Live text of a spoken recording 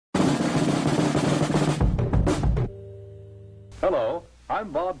Hello,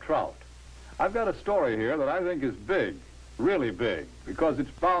 I'm Bob Trout. I've got a story here that I think is big, really big, because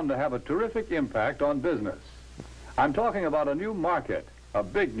it's bound to have a terrific impact on business. I'm talking about a new market, a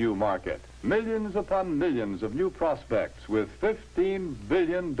big new market, millions upon millions of new prospects with $15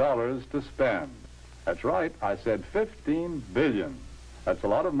 billion to spend. That's right, I said $15 billion. That's a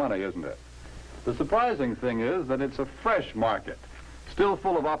lot of money, isn't it? The surprising thing is that it's a fresh market, still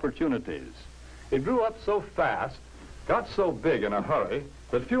full of opportunities. It grew up so fast, got so big in a hurry,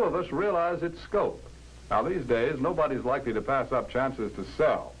 that few of us realize its scope. Now, these days, nobody's likely to pass up chances to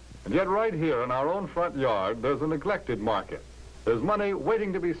sell. And yet right here in our own front yard, there's a neglected market. There's money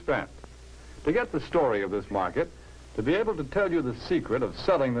waiting to be spent. To get the story of this market, to be able to tell you the secret of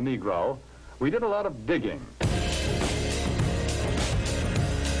selling the Negro, we did a lot of digging.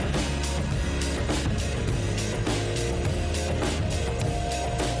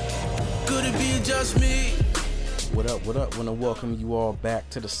 Could it be just me? What up? Want to welcome you all back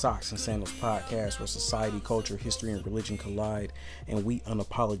to the Socks and Sandals podcast, where society, culture, history, and religion collide, and we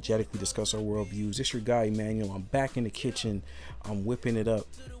unapologetically discuss our worldviews. It's your guy, Emmanuel. I'm back in the kitchen. I'm whipping it up.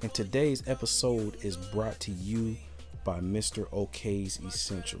 And today's episode is brought to you by Mr. Ok's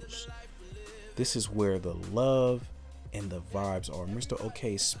Essentials. This is where the love and the vibes are. Mr.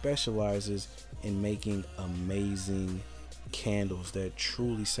 OK specializes in making amazing candles that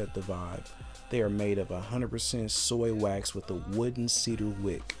truly set the vibe. They are made of 100% soy wax with a wooden cedar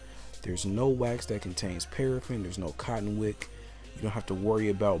wick. There's no wax that contains paraffin. There's no cotton wick. You don't have to worry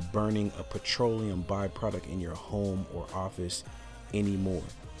about burning a petroleum byproduct in your home or office anymore.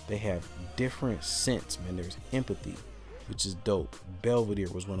 They have different scents, man. There's Empathy, which is dope. Belvedere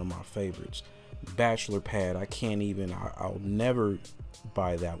was one of my favorites. Bachelor Pad, I'll never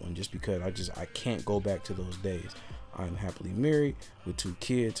buy that one just because I can't go back to those days. I'm happily married with 2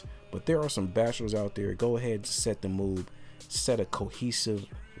 kids, but there are some bachelors out there. Go ahead and set the mood, set a cohesive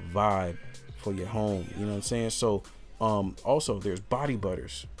vibe for your home. You know what I'm saying? So, also there's body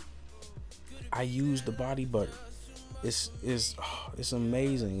butters. I use the body butter. It's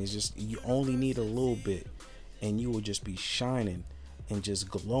amazing. It's just, you only need a little bit and you will just be shining and just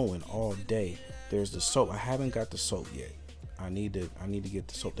glowing all day. There's the soap. I haven't got the soap yet. I need to get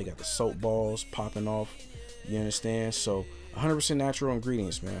the soap. They got the soap balls popping off. You understand? So 100% natural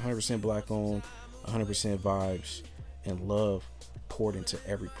ingredients, man. 100% black owned, 100% vibes and love poured into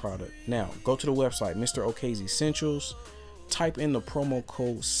every product. Now, go to the website, Mr. Ok's Essentials. Type in the promo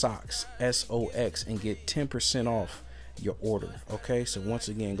code SOX, SOX, and get 10% off your order. Okay? So once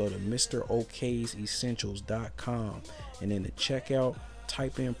again, go to MrOKsEssentials.com, and in the checkout,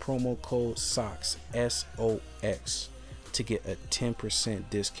 type in promo code SOX, SOX, to get a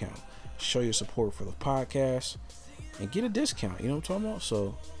 10% discount. Show your support for the podcast and get a discount. You know what I'm talking about?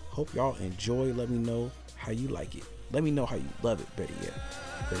 So hope y'all enjoy. Let me know how you like it. Let me know how you love it, better yet.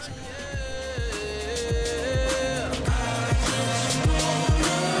 Basically.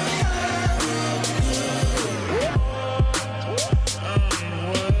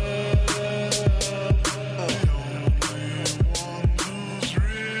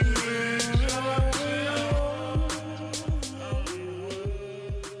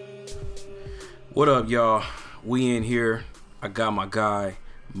 What up, y'all? We in here. I got my guy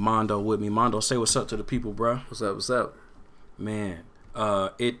Mondo with me. Mondo, say what's up to the people, bro. What's up? Man,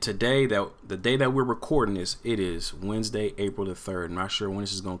 the day that we're recording this, it is Wednesday, April the 3rd. I'm not sure when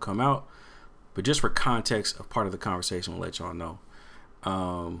this is gonna come out, but just for context of part of the conversation, we'll let y'all know.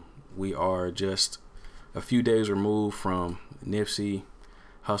 We are just a few days removed from Nipsey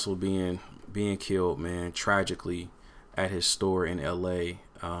Hussle being killed, man, tragically at his store in LA.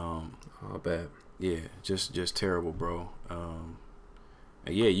 Oh, bad. Yeah, just terrible, bro. And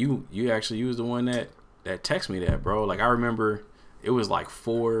yeah, you actually was the one that texted me that, bro. Like, I remember it was like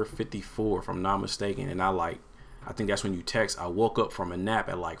 4:54, if I'm not mistaken, and I think that's when you text. I woke up from a nap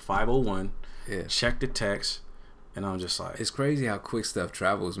at like 5:01. Yeah. Checked the text, and I'm just like, it's crazy how quick stuff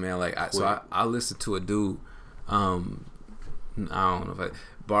travels, man. Like, I listened to a dude. I don't know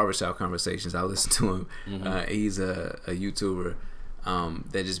barbershop conversations. I listen to him. Mm-hmm. He's a YouTuber.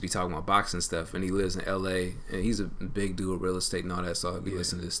 That just be talking about boxing stuff, and he lives in LA, and he's a big dude with real estate and all that, so I'll be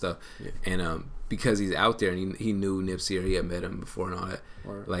listening to this stuff. Yeah. And because he's out there and he knew Nipsey, or he had met him before and all that,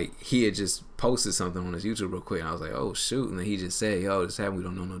 like, he had just posted something on his YouTube real quick, and I was like, oh shoot, and then he just said, yo, this happened, we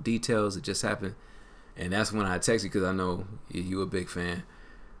don't know no details, it just happened. And that's when I texted you, because I know you a big fan.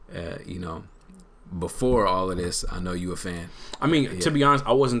 You know, before all of this, I know you a fan. I mean, to be honest,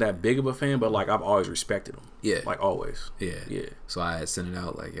 I wasn't that big of a fan, but like, I've always respected him. Yeah. Like, always. Yeah. So I had sent it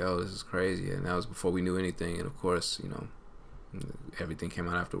out like, yo, this is crazy. And that was before we knew anything. And of course, you know, everything came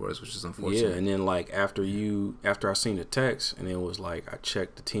out afterwards, which is unfortunate. Yeah, and then like after I seen the text, and it was like I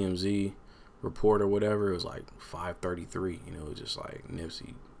checked the TMZ report or whatever, it was like 5:33. You know, it was just like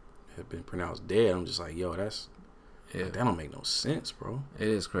Nipsey had been pronounced dead. I'm just like, yo, that's like, that don't make no sense, bro. It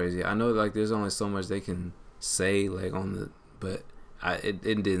is crazy. I know like there's only so much they can say like on the, but it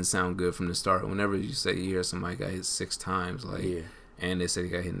didn't sound good from the start. Whenever you hear somebody got hit 6 times, like, and they said he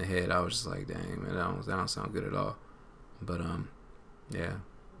got hit in the head, I was just like, dang, man, that don't sound good at all. But yeah,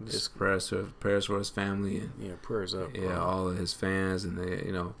 just prayers for his family, and prayers up. Yeah, bro. All of his fans,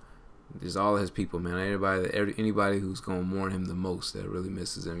 and just all of his people, man. Anybody who's gonna mourn him the most, that really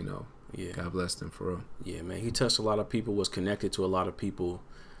misses him, God bless them for real. Yeah, man, he touched a lot of people, was connected to a lot of people,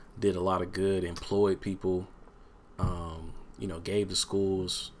 did a lot of good, employed people, gave to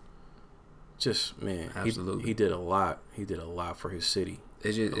schools. Just, man, absolutely, he did a lot. He did a lot for his city.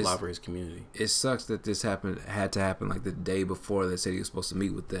 A lot for his community. It sucks that this had to happen like the day before they said he was supposed to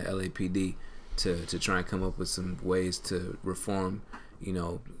meet with the LAPD to try and come up with some ways to reform,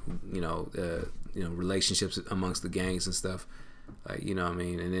 relationships amongst the gangs and stuff. Like, you know what I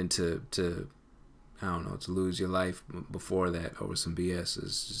mean? And then to I don't know, to lose your life before that over some BS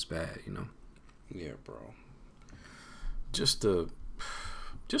is just bad, Yeah, bro. Just the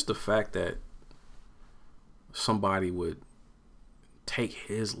fact that somebody would take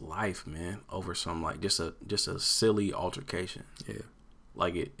his life, man, over some like just a silly altercation. Yeah.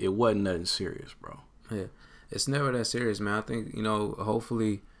 Like it wasn't nothing serious, bro. Yeah. It's never that serious, man. I think,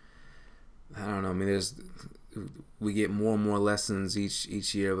 hopefully, I don't know, I mean, we get more and more lessons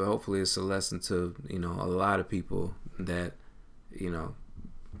each year, but hopefully it's a lesson to, a lot of people that,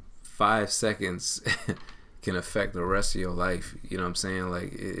 5 seconds can affect the rest of your life. You know what I'm saying?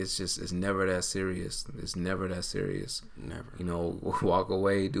 Like, it's never that serious. It's never that serious. Never. Walk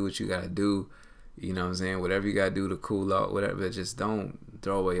away, do what you got to do. You know what I'm saying? Whatever you got to do to cool out, whatever. But just don't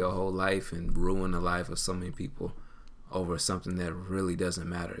throw away your whole life and ruin the life of so many people over something that really doesn't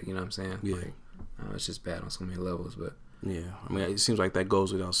matter. You know what I'm saying? Yeah. Like, it's just bad on so many levels. But yeah, I mean, it seems like that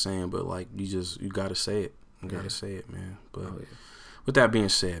goes without saying, but like you got to say it. You got to say it, man. But with that being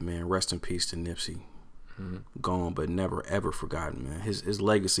said, man, rest in peace to Nipsey. Mm-hmm. Gone but never ever forgotten, man. His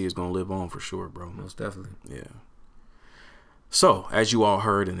legacy is gonna live on for sure, bro. Most definitely. Yeah. So, as you all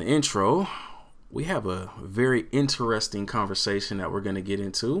heard in the intro, we have a very interesting conversation that we're gonna get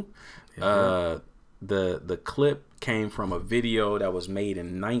into. Yeah. The clip came from a video that was made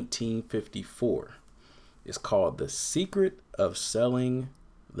in 1954. It's called "The Secret of Selling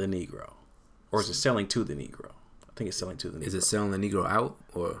the Negro," or is it "Selling to the Negro"? I think it's "Selling to the Negro." Is it selling the Negro out,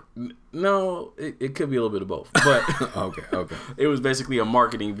 or no? It could be a little bit of both. But okay. It was basically a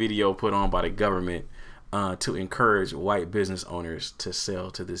marketing video put on by the government to encourage white business owners to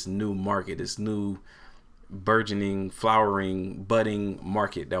sell to this new market, this new burgeoning, flowering, budding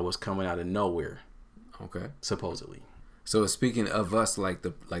market that was coming out of nowhere. Okay, supposedly. So speaking of us, like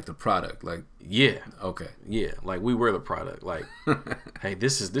the product, like yeah, okay, yeah, like we were the product. Like, hey,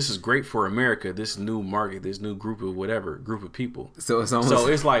 this is great for America. This new market, this new group of people. So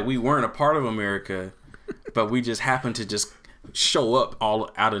it's like we weren't a part of America, but we just happened to just show up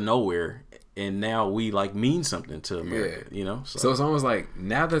all out of nowhere, and now we like mean something to America. Yeah. So it's almost like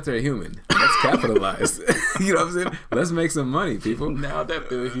now that they're human, let's capitalize. You know what I'm saying? Let's make some money, people. Now that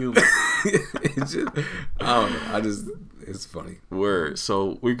they're human. It's just, I don't know. It's funny. Word.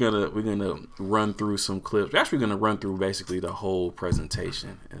 So we're gonna run through some clips. We're actually gonna run through basically the whole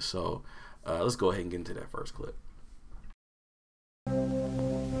presentation. And so let's go ahead and get into that first clip.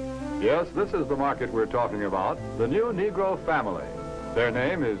 Yes, this is the market we're talking about, the new Negro family. Their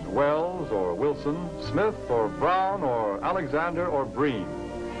name is Wells or Wilson, Smith or Brown or Alexander or Breen.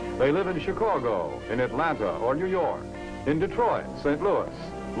 They live in Chicago, in Atlanta or New York, in Detroit, St. Louis,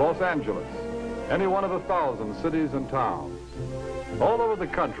 Los Angeles, any one of 1,000 cities and towns. All over the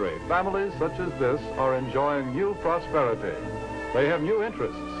country, families such as this are enjoying new prosperity. They have new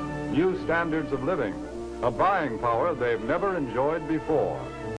interests, new standards of living, a buying power they've never enjoyed before.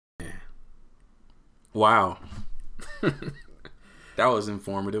 Wow. That was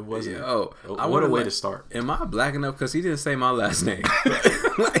informative, wasn't it? Oh, what a way to start. Am I black enough? Because he didn't say my last name.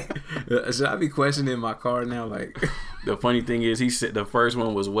 Should I be questioning my car now? Like, the funny thing is, he said the first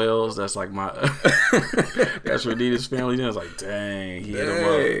one was Wells. That's like my, that's Radita's family. Then I was like, dang, he hit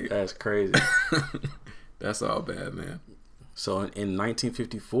him up. That's crazy. That's all bad, man. So in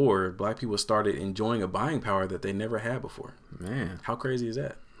 1954, black people started enjoying a buying power that they never had before. Man, how crazy is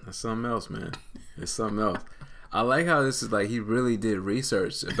that? That's something else, man. It's something else. I like how this is like he really did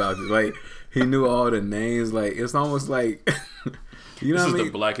research about it. Like he knew all the names. Like it's almost like you know, this is the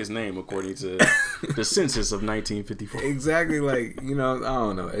blackest name according to The census of 1954. Exactly, like, you know, I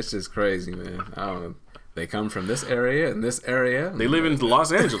don't know. It's just crazy, man. I don't know. They come from this area and this area. They live in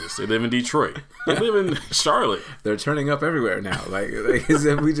Los Angeles. They live in Detroit. They live in Charlotte. They're turning up everywhere now. Like as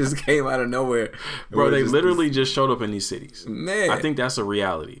if we just came out of nowhere. Bro, they literally just showed up in these cities. Man. I think that's a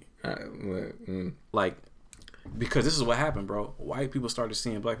reality. Like, because this is what happened, bro. White people started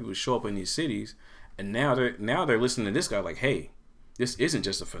seeing black people show up in these cities, and now they're listening to this guy like, hey, this isn't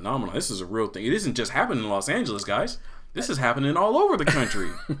just a phenomenon. This is a real thing. It isn't just happening in Los Angeles, guys. This is happening all over the country.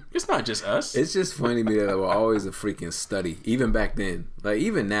 It's not just us. It's just funny to me that it was always a freaking study, even back then. Like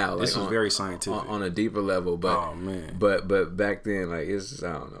even now, like this is very scientific on a deeper level. But oh man, but back then, like it's just,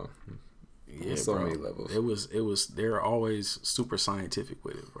 I don't know. Yeah, so bro. many levels. It was. They're always super scientific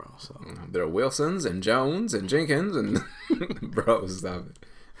with it, bro. So there are Wilsons and Jones and Jenkins and bro, stop it.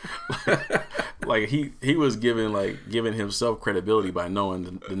 Like he was giving himself credibility by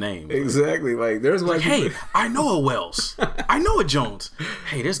knowing the name. Exactly. Like there's like, hey, I know a Wells. I know a Jones.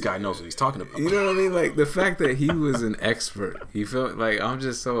 Hey, this guy knows what he's talking about. You know what I mean? Like the fact that he was an expert. He felt like, I'm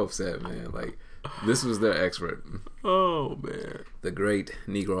just so upset, man. Like this was their expert. Oh man, the great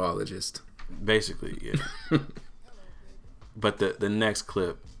Negroologist. Basically, yeah. But the next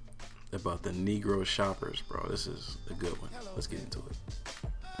clip about the Negro shoppers, bro. This is a good one. Let's get into it.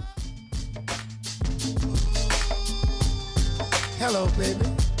 Hello, baby.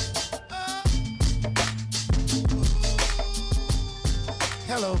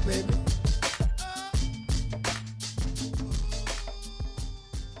 Hello, baby.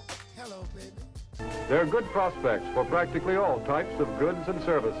 Hello, baby. There are good prospects for practically all types of goods and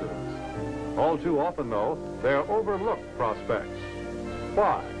services. All too often, though, they are overlooked prospects.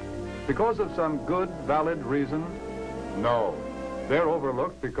 Why? Because of some good, valid reason? No. They're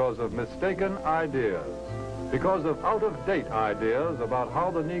overlooked because of mistaken ideas, because of out-of-date ideas about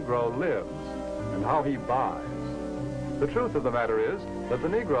how the Negro lives and how he buys. The truth of the matter is that the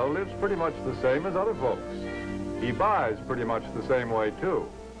Negro lives pretty much the same as other folks. He buys pretty much the same way, too.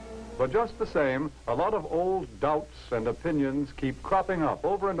 But just the same, a lot of old doubts and opinions keep cropping up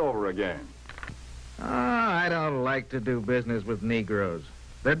over and over again. I don't like to do business with Negroes.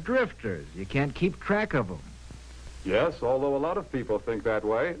 They're drifters. You can't keep track of them. Yes, although a lot of people think that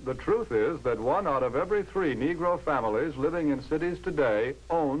way, the truth is that 1 out of every 3 Negro families living in cities today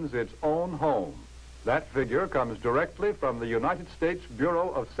owns its own home. That figure comes directly from the United States Bureau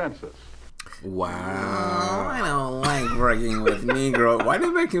of Census. Wow. I don't like working with Negro. Why do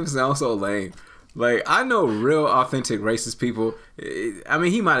you make him sound so lame? Like, I know real authentic racist people. I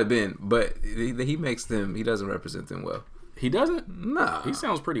mean, he might have been, but he doesn't represent them well. He doesn't? Nah. He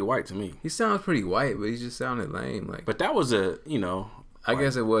sounds pretty white to me. He sounds pretty white, but he just sounded lame. Like, but that was I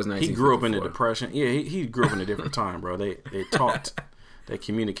guess it was 1954. He grew up in the Depression. Yeah, he grew up in a different time, bro. They talked, they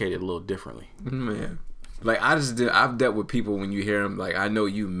communicated a little differently. Man. Like, I've dealt with people when you hear him, like, I know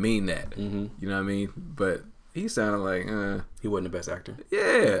you mean that. Mm-hmm. You know what I mean? But he sounded like, he wasn't the best actor.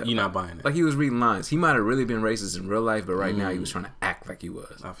 Yeah. You're not buying it. Like, he was reading lines. He might have really been racist in real life, but right now he was trying to act like he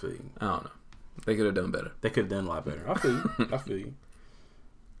was. I feel you. I don't know. They could have done better. They could have done a lot better. I feel you. I feel you.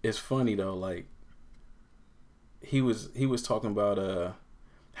 It's funny though, like he was talking about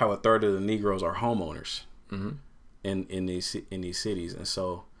how a third of the Negroes are homeowners in these cities, and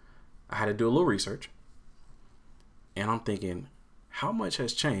so I had to do a little research, and I'm thinking, how much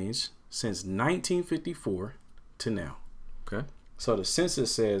has changed since 1954 to now? Okay. So the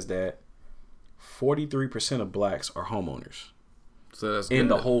census says that 43% of blacks are homeowners. So that's in good.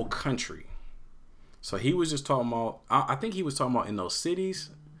 the whole country. So he was just talking about, I think he was talking about in those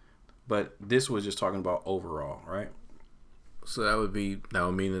cities, but this was just talking about overall, right? So that would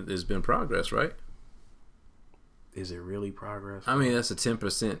mean that there's been progress, right? Is it really progress? I mean, that's a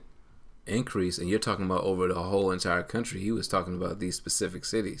 10% increase, and you're talking about over the whole entire country. He was talking about these specific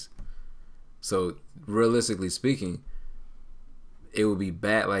cities. So realistically speaking, it would be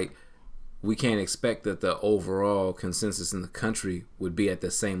bad. Like, we can't expect that the overall consensus in the country would be at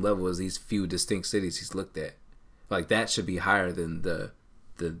the same level as these few distinct cities he's looked at. Like, that should be higher than the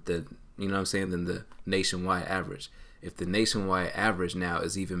you know what I'm saying, than the nationwide average. If the nationwide average now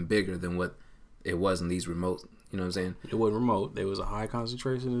is even bigger than what it was in these remote, you know what I'm saying? It wasn't remote. There was a high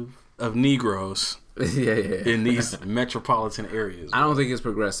concentration of Negroes yeah. in these metropolitan areas. I don't think it's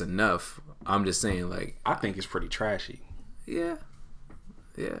progressed enough. I'm just saying, like, I think it's pretty trashy. Yeah.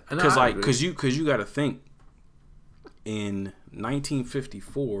 Because you got to think, in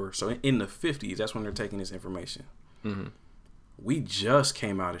 1954, so in the 50s, that's when they're taking this information. Mm-hmm. We just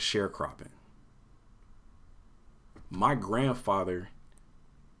came out of sharecropping. My grandfather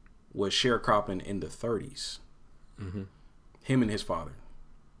was sharecropping in the 30s. Mm-hmm. Him and his father.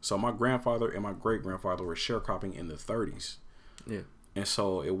 So my grandfather and my great grandfather were sharecropping in the 30s. Yeah. And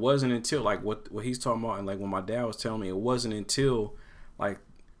so it wasn't until like what he's talking about, and like when my dad was telling me, it wasn't until like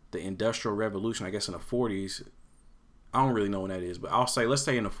the Industrial Revolution, I guess in the 40s. I don't really know when that is, but let's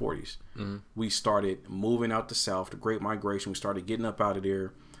say in the 40s, we started moving out the South, the Great Migration. We started getting up out of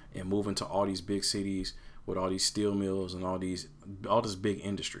there and moving to all these big cities with all these steel mills and all this big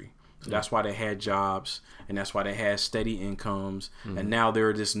industry. So that's why they had jobs, and that's why they had steady incomes. And now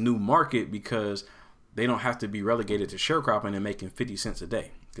they're this new market because they don't have to be relegated to sharecropping and making 50 cents a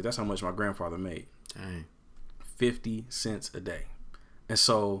day. Because that's how much my grandfather made. Dang. 50 cents a day. And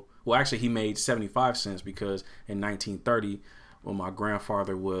so, well, actually, he made 75 cents because in 1930, when my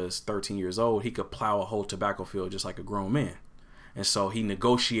grandfather was 13 years old, he could plow a whole tobacco field just like a grown man. And so he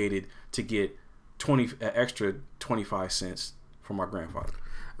negotiated to get extra 25 cents from my grandfather.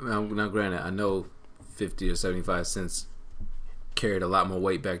 Now, granted, I know 50 or 75 cents carried a lot more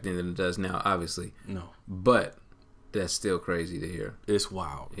weight back then than it does now, obviously. No. But that's still crazy to hear. It's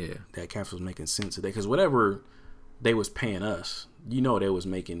wild. Yeah. That Caps was making cents a day. Because whatever they was paying us, they was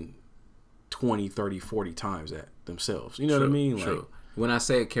making 20, 30, 40 times that themselves. You know what I mean? Like, true. When I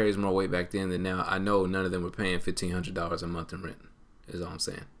say it carries more weight back then than now, I know none of them were paying $1,500 a month in rent, is all I'm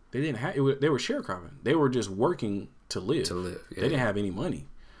saying. They didn't have they were sharecropping. They were just working to live. Yeah. They didn't have any money.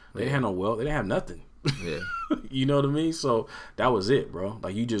 They didn't have no wealth. They didn't have nothing. Yeah. You know what I mean? So that was it, bro.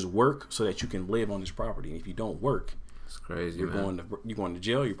 Like, you just work so that you can live on this property. And if you don't work, it's crazy. You're going to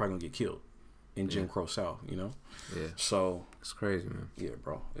jail. You're probably gonna get killed in Jim Crow South. Yeah. So it's crazy, man. Yeah,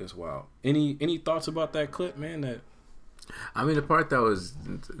 bro. It's wild. Any thoughts about that clip, man? I mean, the part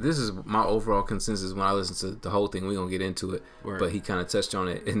this is my overall consensus when I listen to the whole thing. We're gonna get into it, but he kind of touched on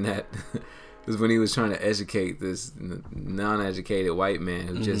it in that. Was when he was trying to educate this non-educated white man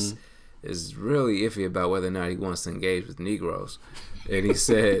who just is really iffy about whether or not he wants to engage with Negroes. And he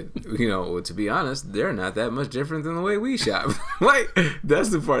said, well, to be honest, they're not that much different than the way we shop. Like, that's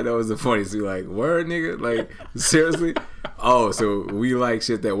the part that was the funniest. Like, word, nigga? Like, seriously? Oh, so we like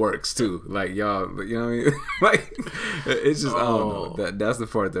shit that works, too. Like, y'all, you know what I mean? Like, it's just, I don't know. That's the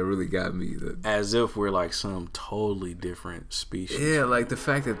part that really got me. As if we're, like, some totally different species. Yeah, like, the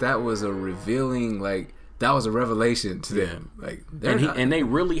fact that was a revealing, like, that was a revelation to them. Like, and they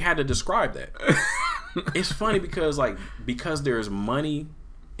really had to describe that. It's funny because there's money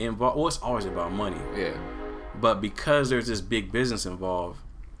involved. Well, it's always about money. Yeah. But because there's this big business involved,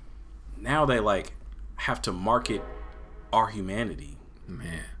 now they have to market our humanity.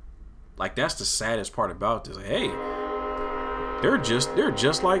 Man. Like, that's the saddest part about this. Like, hey, they're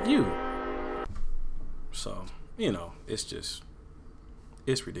just like you. So,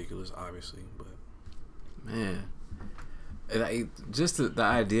 it's ridiculous, obviously, but man. And just the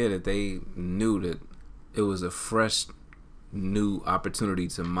idea that they knew that it was a fresh, new opportunity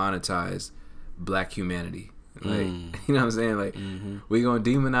to monetize black humanity. Like, you know what I'm saying? Like, we're going to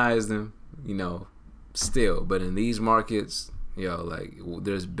demonize them, still. But in these markets,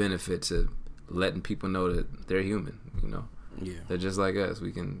 there's benefit to letting people know that they're human, Yeah. They're just like us.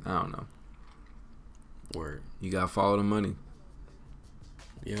 We can, I don't know. Word. You got to follow the money.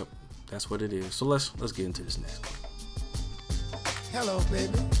 Yep. That's what it is. So let's get into this next one. Hello,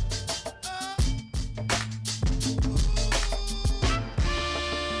 baby.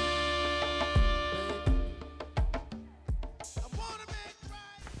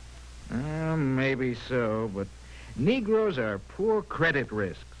 Maybe so, but Negroes are poor credit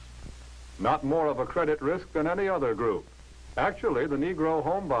risks. Not more of a credit risk than any other group. Actually, the Negro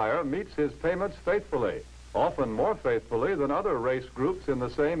homebuyer meets his payments faithfully, often more faithfully than other race groups in the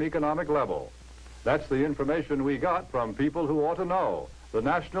same economic level. That's the information we got from people who ought to know, the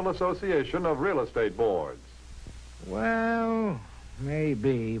National Association of Real Estate Boards. Well,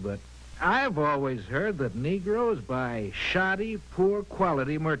 maybe, but I've always heard that Negroes buy shoddy,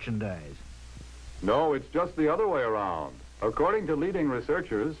 poor-quality merchandise. No, it's just the other way around. According to leading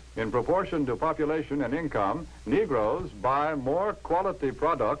researchers, in proportion to population and income, Negroes buy more quality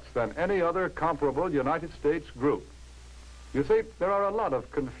products than any other comparable United States group. You see, there are a lot of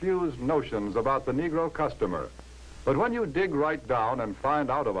confused notions about the Negro customer. But when you dig right down and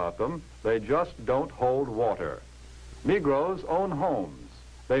find out about them, they just don't hold water. Negroes own homes.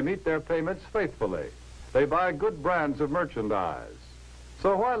 They meet their payments faithfully. They buy good brands of merchandise.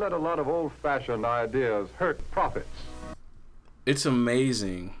 So why let a lot of old-fashioned ideas hurt profits? It's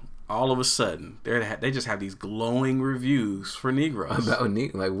amazing. All of a sudden, they just have these glowing reviews for Negroes.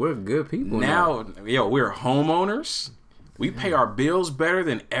 Like, we're good people now. We're homeowners. We pay our bills better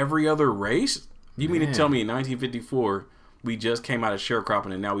than every other race. You mean to tell me in 1954 we just came out of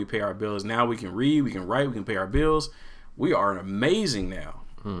sharecropping and now we pay our bills? Now we can read, we can write, we can pay our bills. We are amazing now.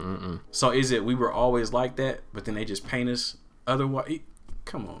 So is it we were always like that, but then they just paint us otherwise?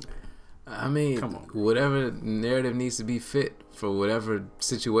 Come on, man. I mean, Come on. whatever narrative needs to be fit for whatever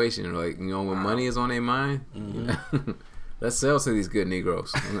situation. Like, you know, when money is on their mind, you know, let's sell to these good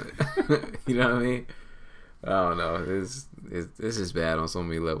Negroes. You know what I mean? I don't know. This is bad on so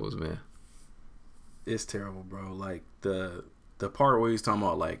many levels, man. It's terrible, bro. Like the part where he's talking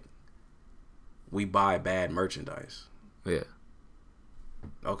about like we buy bad merchandise. Yeah.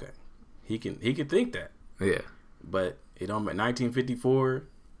 Okay, he can think that. Yeah. But it don't. 1954,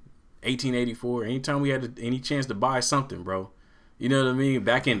 1884. Anytime we had any chance to buy something, bro. You know what I mean?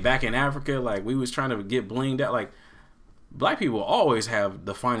 Back in Africa, like we was trying to get blinged out. Like black people always have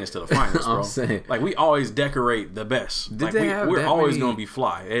the finest of the finest, bro. I'm saying. Like we always decorate the best. Did like they have we're that always many- gonna be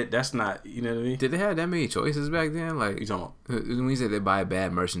fly. That's not. You know what I mean? Did they have that many choices back then? Like, You talking about? when you said they buy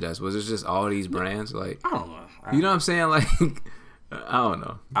bad merchandise, was it just all these brands? Like, I don't know. you know what I'm saying? Like, I don't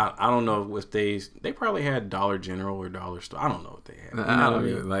know. I don't know if they probably had Dollar General or Dollar Store. I don't know what they had. You know I what I don't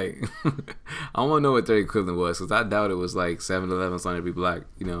mean? even, like, I want to know what their equivalent was, because I doubt it was like 7-Eleven's on every block.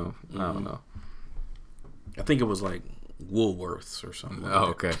 You know, I don't know. I think it was like Woolworths or something. Like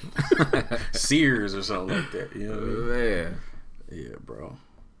Oh, that. okay. Sears or something like that. You know what I mean? Man. Yeah, bro.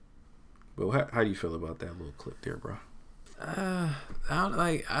 But how do you feel about that little clip there, bro? I don't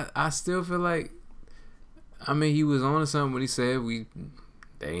like. I still feel like. I mean, he was on to something when he said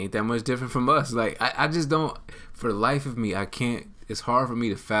they ain't that much different from us. Like, I just don't. For the life of me, I can't. It's hard for me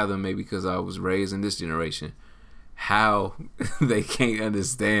to fathom, maybe because I was raised in this generation, how they can't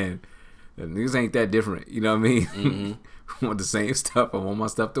understand that niggas ain't that different. You know what I mean? I want the same stuff. I want my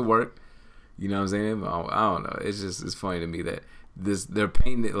stuff to work. You know what I'm saying? I don't know. It's funny to me that they're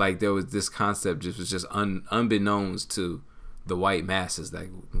painting it like there was this concept was just unbeknownst to the white masses.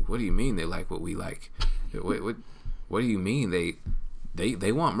 Like, what do you mean they like what we like? What do you mean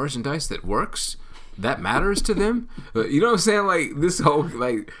they want merchandise that works, that matters to them? You know what I'm saying? Like, this whole,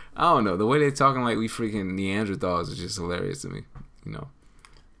 like, I don't know, the way they're talking like we freaking Neanderthals is just hilarious to me. You know.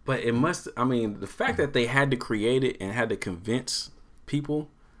 But it must. I mean, the fact that they had to create it and had to convince people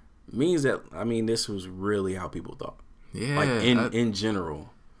means that, I mean, this was really how people thought. Yeah. Like in general.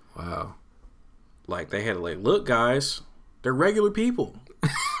 Wow. Like they had to like, look, guys, they're regular people.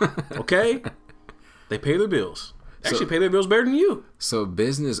 Okay? They pay their bills. Actually, pay their bills better than you. So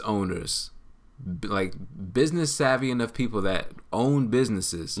business owners, like business savvy enough people that own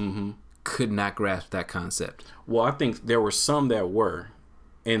businesses, could not grasp that concept. Well, I think there were some that were,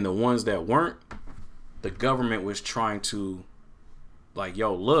 and the ones that weren't, the government was trying to, like,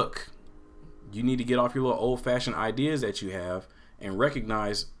 yo, look, you need to get off your little old-fashioned ideas that you have and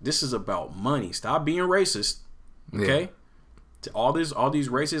recognize this is about money. Stop being racist, okay? Yeah. To all these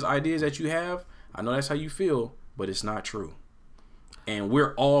racist ideas that you have, I know that's how you feel, but it's not true. And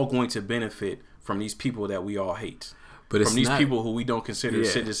we're all going to benefit from these people that we all hate. But it's from these not, people who we don't consider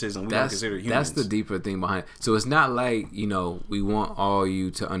citizens and we don't consider humans. That's the deeper thing behind it. So it's not like, you know, we want all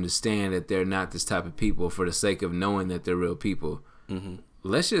you to understand that they're not this type of people for the sake of knowing that they're real people.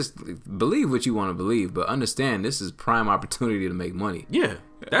 Let's just believe what you want to believe, but understand this is prime opportunity to make money. Yeah,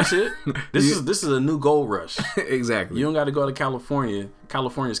 that's it. This is a new gold rush. Exactly. You don't got to go to California.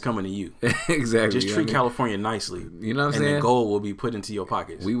 California's coming to you. Exactly. Just treat California nicely. You know what I'm and saying? the gold will be put into your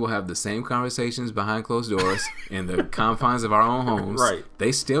pockets. We will have the same conversations behind closed doors in the confines of our own homes. Right.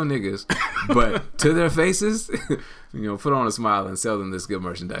 They still niggas, but to their faces, you know, put on a smile and sell them this good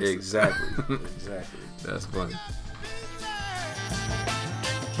merchandise. Exactly. Exactly. That's funny.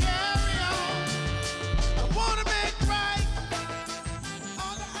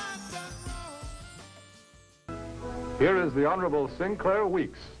 Here is the Honorable Sinclair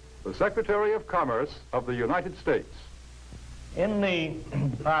Weeks, the Secretary of Commerce of the United States. In the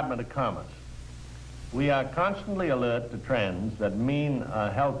Department of Commerce, we are constantly alert to trends that mean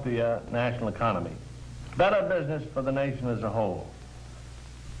a healthier national economy, better business for the nation as a whole.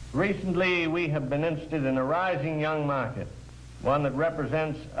 Recently, we have been interested in a rising young market, one that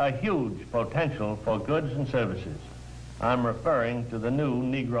represents a huge potential for goods and services. I'm referring to the new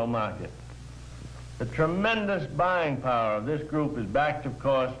Negro market. The tremendous buying power of this group is backed, of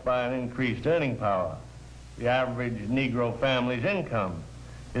course, by an increased earning power. The average Negro family's income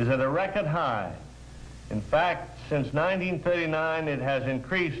is at a record high. In fact, since 1939, it has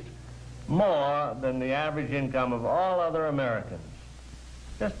increased more than the average income of all other Americans.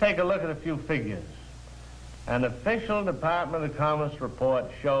 Just take a look at a few figures. An official Department of Commerce report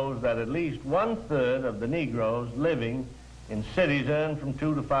shows that at least 1/3 of the Negroes living in cities earn from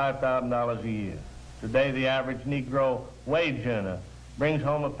 $2,000 to $5,000 a year. Today, the average Negro wage earner brings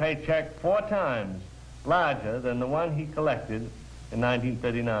home a paycheck 4 times larger than the one he collected in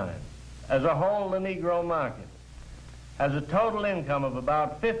 1939. As a whole, the Negro market has a total income of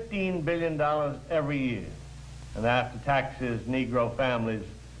about $15 billion every year. And after taxes, Negro families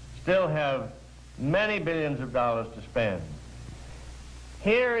still have many billions of dollars to spend.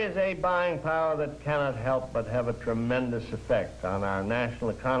 Here is a buying power that cannot help but have a tremendous effect on our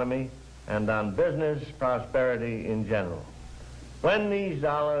national economy and on business prosperity in general. When these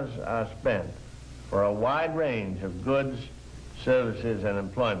dollars are spent for a wide range of goods, services, and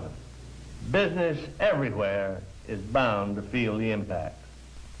employment, business everywhere is bound to feel the impact.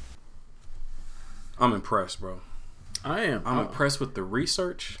 I'm impressed, bro. I am. I'm impressed with the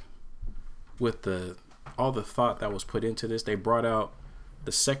research, with all the thought that was put into this. They brought out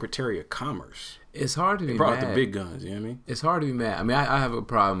the Secretary of Commerce. It's hard to be brought mad. out the big guns, you know what I mean? It's hard to be mad. I mean, I have a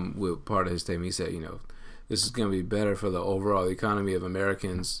problem with part of his statement. He said, this is going to be better for the overall economy of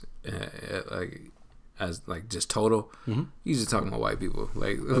Americans, like just total. Mm-hmm. He's just talking about white people.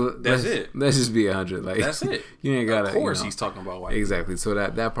 Like that's it. Let's just be 100. Like that's it. You ain't got to. Of course, he's talking about white. Exactly. People. So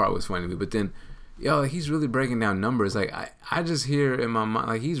that part was funny to me. But then, he's really breaking down numbers. Like I just hear in my mind,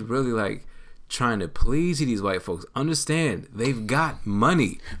 like he's really like trying to please these white folks. Understand, they've got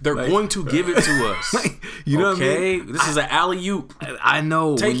money. They're going to give it to us. You know what I mean? This is an alley-oop. I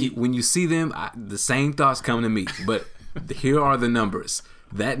know. Take when you see them, the same thoughts come to me. But here are the numbers.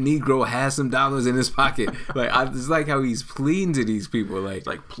 That Negro has some dollars in his pocket. It's like how he's pleading to these people. Like,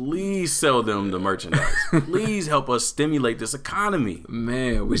 please sell them the merchandise. Please help us stimulate this economy.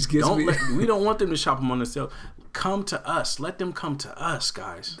 Man, which gets me. We don't want them to shop them on the sale. Come to us. Let them come to us,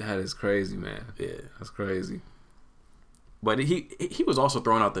 guys. That is crazy, man. Yeah, that's crazy. But he was also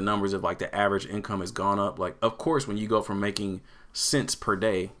throwing out the numbers of like the average income has gone up. Like, of course, when you go from making cents per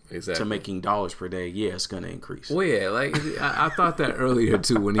day to making dollars per day, it's going to increase. Well, yeah, like I thought that earlier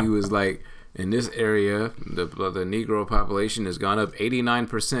too when he was like, in this area, the Negro population has gone up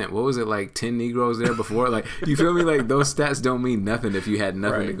 89%. What was it, like 10 Negroes there before? Like, you feel me? Like, those stats don't mean nothing if you had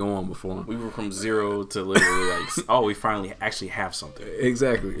nothing to go on before. We were from zero to literally like, we finally actually have something.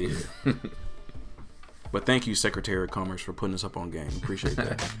 Exactly. Yeah. But thank you, Secretary of Commerce, for putting us up on game. Appreciate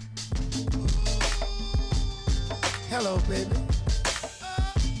that. Hello, baby.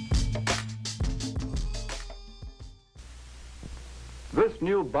 This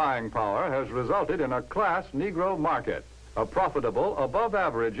new buying power has resulted in a class Negro market, a profitable,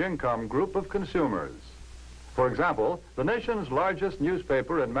 above-average income group of consumers. For example, the nation's largest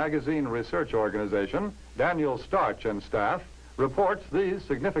newspaper and magazine research organization, Daniel Starch and Staff, reports these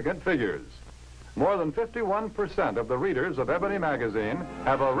significant figures. More than 51% of the readers of Ebony magazine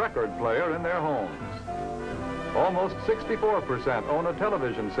have a record player in their homes. Almost 64% own a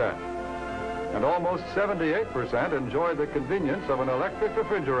television set. And almost 78% enjoy the convenience of an electric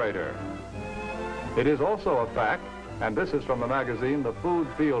refrigerator. It is also a fact, and this is from the magazine The Food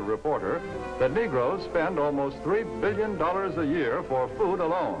Field Reporter, that Negroes spend almost $3 billion a year for food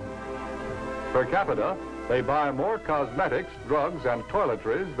alone. Per capita, they buy more cosmetics, drugs, and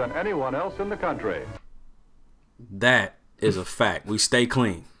toiletries than anyone else in the country. That is a fact. We stay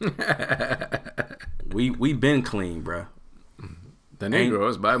clean. we been clean, bruh. The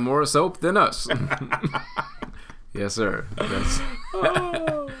Negroes buy more soap than us. Yes, sir.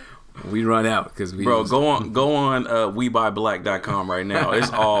 We run out because we. Bro, go on WeBuyBlack.com right now. It's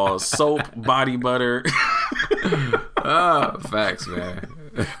all soap, body butter. Facts, man.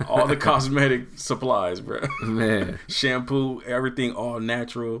 All the cosmetic supplies, bro. Man, shampoo, everything, all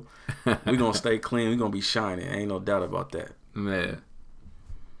natural. We gonna stay clean. We gonna be shining. Ain't no doubt about that, man.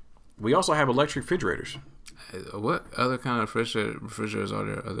 We also have electric refrigerators. What other kind of refrigerators are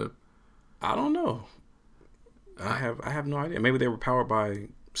there? I don't know. I have no idea. Maybe they were powered by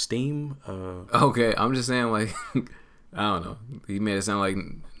steam. Okay, I'm just saying, like, I don't know. He made it sound like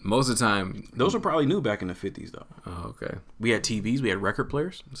most of the time those were probably new back in the 50s, though. Oh, okay. We had TVs. We had record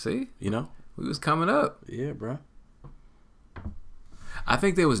players. See, we was coming up. Yeah, bro. I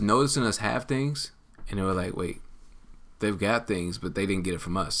think they was noticing us have things, and they were like, "Wait, they've got things, but they didn't get it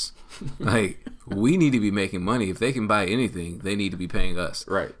from us. Like, we need to be making money. If they can buy anything, they need to be paying us."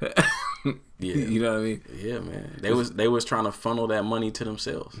 Right. Yeah. You know what I mean? Yeah, man. They was trying to funnel that money to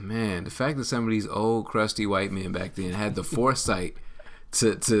themselves. Man, the fact that some of these old crusty white men back then had the foresight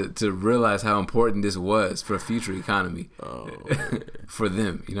to realize how important this was for a future economy for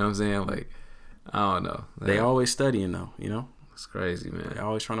them. You know what I'm saying? Like, I don't know. They always studying though, It's crazy, man. They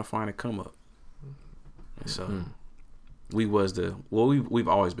always trying to find a come up. So we've always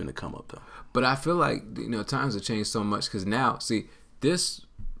been the come up though. But I feel like times have changed so much because now, see,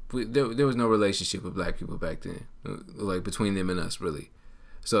 there was no relationship with black people back then, like between them and us, really.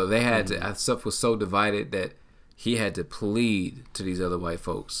 So they had to. Stuff was so divided that he had to plead to these other white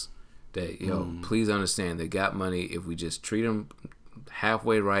folks that, please understand, they got money. If we just treat them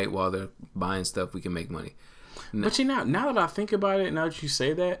halfway right while they're buying stuff, we can make money. But now that I think about it, now that you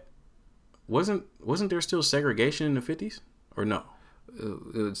say that, wasn't there still segregation in the 50s? Or no?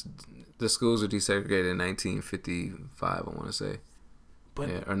 It was, the schools were desegregated in 1955, I want to say. Or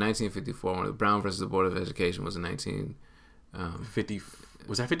 1954. When the Brown versus the Board of Education was in 1950.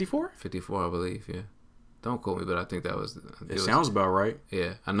 Was that 54? 54, I believe. Yeah. Don't quote me, but I think that was. It sounds about right.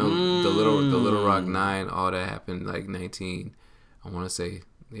 Yeah, I know the Little Rock Nine. All that happened like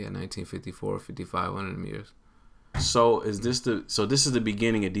 1954, 55, one of them years. So this is the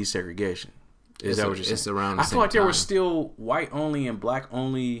beginning of desegregation? Is that what you're saying? It's around the same time. I feel like there was still white only and black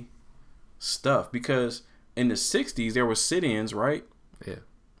only stuff, because in the 60s there were sit-ins, right? Yeah.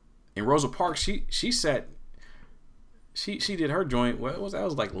 And Rosa Parks, she sat. She did her joint. That was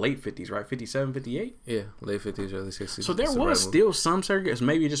like late 50s, right? 57, 58? Yeah, late 50s, early 60s. So there was still some segregation.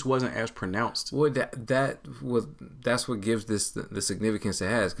 Maybe it just wasn't as pronounced. Well, that's what gives this the significance it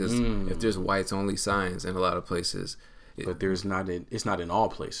has, because if there's whites only signs in a lot of places, but it's not in all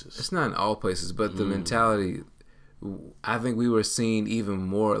places. It's not in all places, but the mentality, I think we were seen even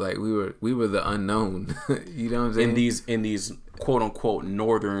more like we were the unknown. You know what I'm saying? In these quote unquote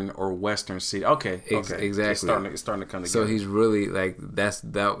northern or western cities. Okay. Exactly. It's starting to come together. So he's really like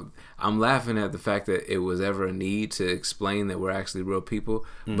that. I'm laughing at the fact that it was ever a need to explain that we're actually real people,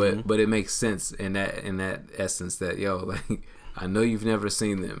 but it makes sense in that essence that like, I know you've never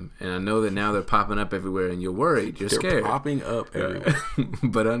seen them, and I know that now they're popping up everywhere, and you're worried, you're scared. They're popping up everywhere.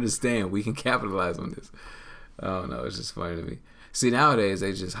 But understand, we can capitalize on this. Oh no, it's just funny to me. See, nowadays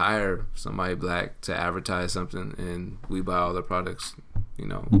they just hire somebody black to advertise something, and we buy all their products,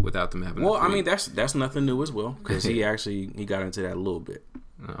 without them having. Well, I mean that's nothing new as well, because he got into that a little bit.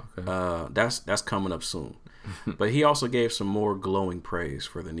 Oh, okay. That's coming up soon, but he also gave some more glowing praise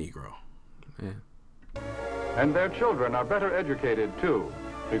for the Negro. Yeah. And their children are better educated too,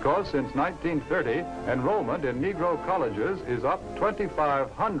 because since 1930, enrollment in Negro colleges is up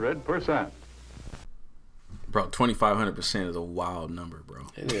 2,500%. Bro, 2,500% is a wild number, bro.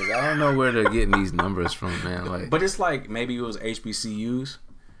 It is. I don't know where they're getting these numbers from, man. Like, but it's like maybe it was HBCUs,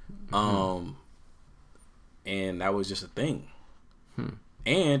 and that was just a thing.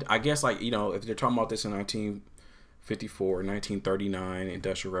 And I guess if they're talking about this in 1954, 1939,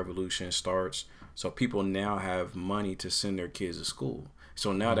 Industrial Revolution starts, so people now have money to send their kids to school.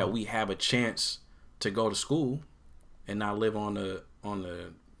 So now that we have a chance to go to school and not live on the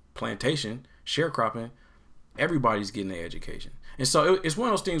plantation sharecropping, everybody's getting their education. And so it's one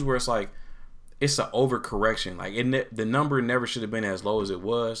of those things where it's like, it's an overcorrection. Like, the number never should have been as low as it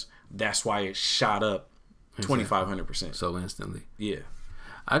was. That's why it shot up 2,500%. So instantly. Yeah.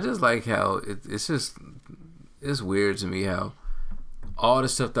 I just like how it's weird to me how all the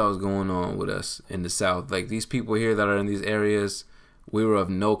stuff that was going on with us in the South, like these people here that are in these areas, we were of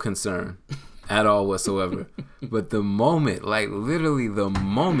no concern at all whatsoever. But the moment, like literally the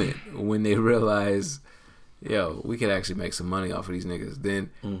moment when they realize, we could actually make some money off of these niggas,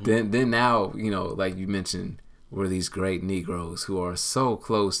 then now, like you mentioned, we're these great Negroes who are so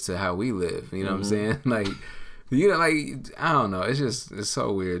close to how we live. You know what I'm saying? Like, I don't know. It's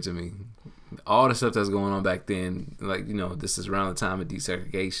so weird to me. All the stuff that's going on back then, like, this is around the time of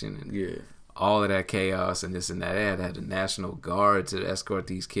desegregation and all of that chaos and this and that. They had a National Guard to escort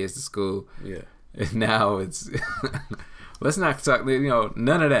these kids to school. Yeah. And now it's, let's not talk,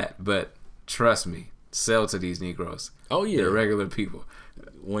 none of that, but trust me, sell to these Negroes. Oh yeah. They're regular people.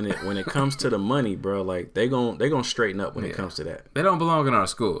 When it comes to the money, bro, like they gonna straighten up when it comes to that. They don't belong in our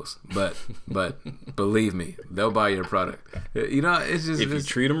schools, but believe me, they'll buy your product. It's just if you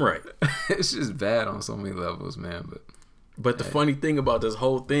treat them right. It's just bad on so many levels, man. But the funny thing about this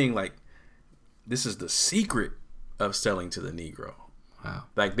whole thing, like, this is the secret of selling to the Negro. Wow.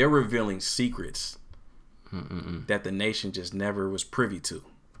 Like, they're revealing secrets that the nation just never was privy to.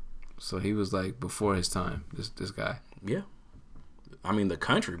 So he was like before his time. This guy. Yeah. I mean, the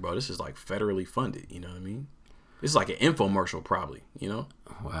country, bro, this is like federally funded, you know what I mean? This is like an infomercial, probably,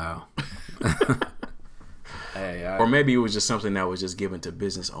 Wow. Or maybe it was just something that was just given to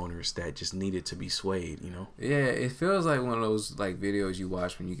business owners that just needed to be swayed, Yeah, it feels like one of those like videos you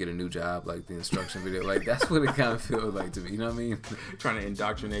watch when you get a new job, like the instruction video. Like, that's what it kind of feels like to me, you know what I mean? Trying to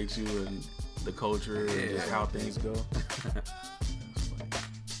indoctrinate you in the culture and just how things go.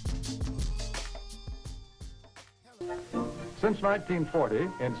 Since 1940,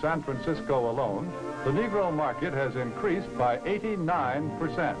 in San Francisco alone, the Negro market has increased by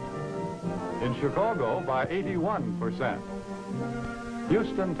 89%. In Chicago, by 81%.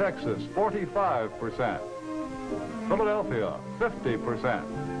 Houston, Texas, 45%. Philadelphia, 50%.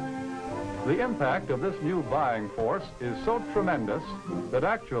 The impact of this new buying force is so tremendous that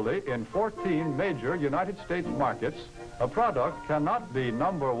actually in 14 major United States markets, a product cannot be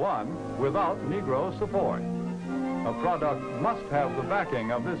number one without Negro support. A product must have the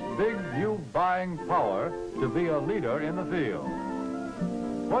backing of this big new buying power to be a leader in the field.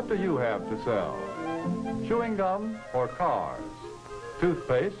 What do you have to sell? Chewing gum or cars?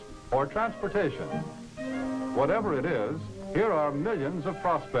 Toothpaste or transportation? Whatever it is, here are millions of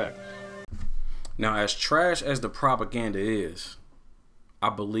prospects. Now, as trash as the propaganda is, I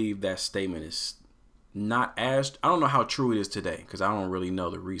believe that statement is not as, I don't know how true it is today because I don't really know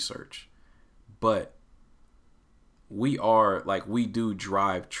the research, but we do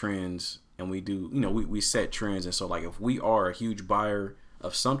drive trends and we do, we set trends. And so like, if we are a huge buyer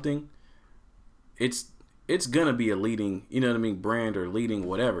of something, it's going to be a leading, brand or leading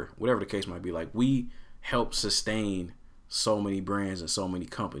whatever the case might be. Like, we help sustain so many brands and so many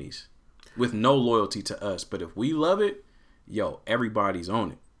companies with no loyalty to us. But if we love it, everybody's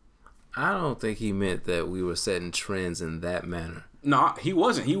on it. I don't think he meant that we were setting trends in that manner. No, he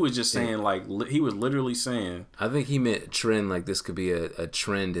wasn't. He was just saying, he was literally saying. I think he meant trend, like this could be a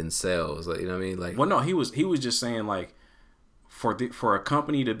trend in sales. Like, you know what I mean? Like, well, no, he was just saying, like, for a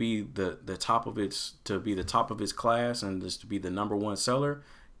company to be the top of its class and just to be the number one seller,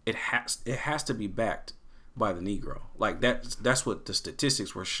 it has to be backed by the Negro. Like, that's what the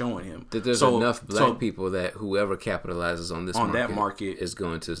statistics were showing him. That there's enough black people that whoever capitalizes on that market is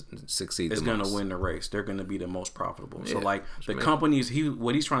going to succeed. Is going to win the race. They're going to be the most profitable. Yeah, so like the companies,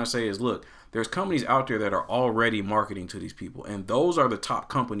 what he's trying to say is, look, there's companies out there that are already marketing to these people, and those are the top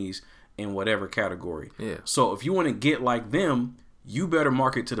companies in whatever category. Yeah. So if you want to get like them, you better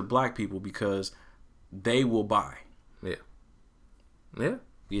market to the black people because they will buy. Yeah. Yeah.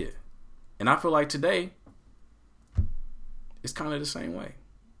 Yeah. And I feel like today, it's kind of the same way.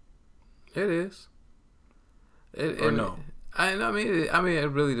 It is. Or no? I mean, it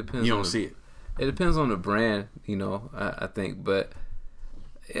really depends. You don't see it. It depends on the brand, I think. But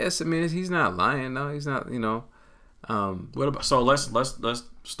yes, I mean, he's not lying. No, he's not. What about? So let's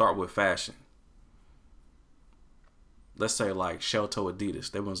start with fashion. Let's say like shell toe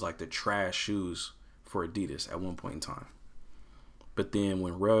Adidas. They was like the trash shoes for Adidas at one point in time. But then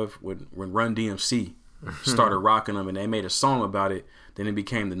when Run DMC started rocking them and they made a song about it, then it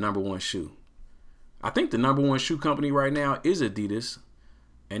became the number one shoe. I think the number one shoe company right now is Adidas,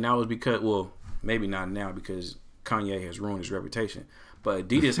 and that was because, well, maybe not now because Kanye has ruined his reputation, but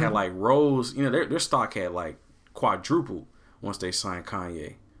Adidas had like rows, their stock had like quadrupled once they signed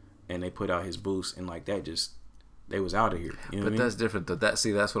Kanye and they put out his boost, and like that just, they was out of here. But that's different though. That's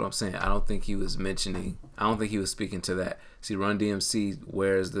what I'm saying. I don't think he was speaking to that. See, Run DMC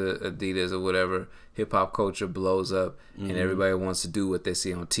wears the Adidas or whatever. Hip hop culture blows up, and everybody wants to do what they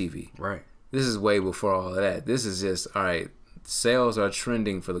see on TV. Right. This is way before all of that. This is just, all right, sales are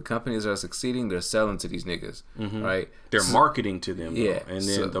trending for the companies that are succeeding. They're selling to these niggas, right? They're marketing to them. Yeah. And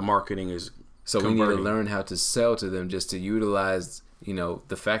then the marketing is converting. We need to learn how to sell to them just to utilize,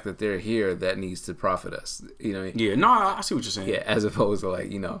 the fact that they're here, that needs to profit us. Yeah, no, I see what you're saying. Yeah, as opposed to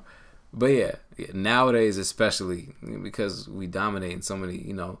like, But yeah, nowadays especially because we dominate in so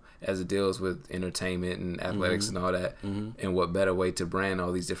many, as it deals with entertainment and athletics and all that, and what better way to brand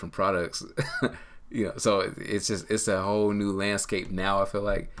all these different products, So it's a whole new landscape now. I feel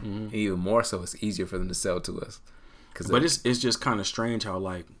like even more so, it's easier for them to sell to us. But it's just kind of strange how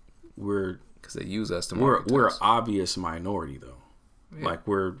like because they use us to market. We're an obvious minority though. Yeah. Like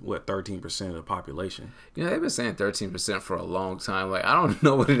we're 13% of the population. They've been saying 13% for a long time. Like I don't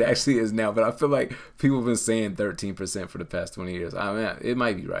know what it actually is now, but I feel like people have been saying 13% for the past 20 years. I mean, it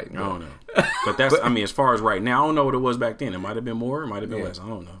might be right. I don't know, but that's as far as right now, I don't know what it was back then. It might have been more, it might have been less. I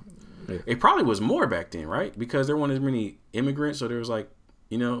don't know. Yeah. It probably was more back then, right? Because there weren't as many immigrants, so there was like,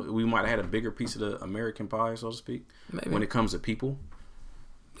 we might have had a bigger piece of the American pie, so to speak, when it comes to people.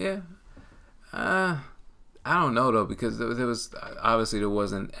 Yeah. I don't know though, because there was obviously there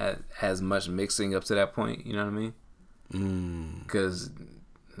wasn't as much mixing up to that point. You know what I mean? Because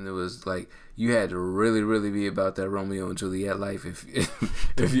it was like you had to really, really be about that Romeo and Juliet life.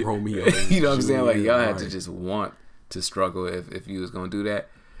 If you Romeo, you know what I'm saying? Like y'all had to just want to struggle if you was gonna do that.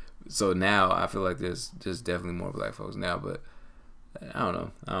 So now I feel like there's just definitely more black folks now, but I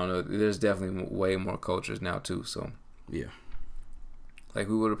don't know. There's definitely way more cultures now too. So yeah, like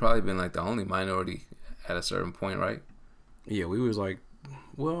we would have probably been like the only minority at a certain point, right? Yeah, we was like,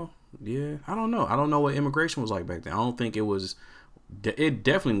 well, yeah, I don't know. I don't know what immigration was like back then. I don't think it was. It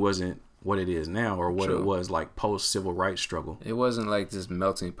definitely wasn't what it is now, or what it was like post civil rights struggle. It wasn't like this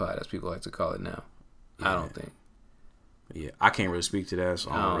melting pot, as people like to call it now. Yeah. I don't think. Yeah, I can't really speak to that,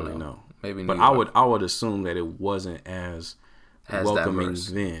 so I don't really know. Maybe, but I would assume that it wasn't as welcoming diverse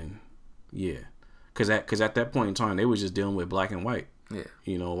then. Yeah, because at that point in time, they were just dealing with black and white. Yeah,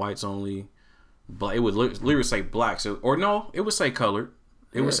 you know, whites only. But it would literally say black, so or no, it would say colored.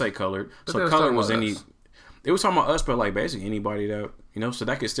 It would say colored. But so colored was any. Us. It was talking about us, but like basically anybody that so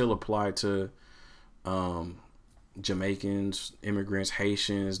that could still apply to, Jamaicans, immigrants,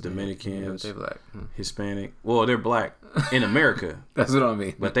 Haitians, Dominicans, they're black, Hispanic. Well, they're black in America. That's what I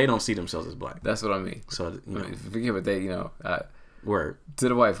mean. But they don't see themselves as black. That's what I mean. So forget what they word to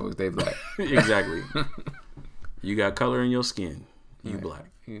the white folks, they black. Exactly. You got color in your skin. You black.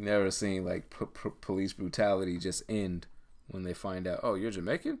 You never seen like police brutality just end when they find out, oh, you're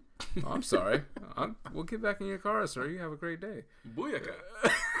Jamaican? Oh, I'm sorry. We'll get back in your car, sir. You have a great day. Booyaka.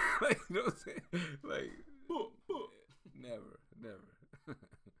 Like, you know what I'm saying? Like, never.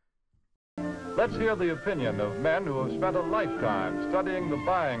 Let's hear the opinion of men who have spent a lifetime studying the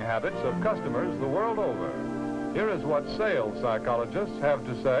buying habits of customers the world over. Here is what sales psychologists have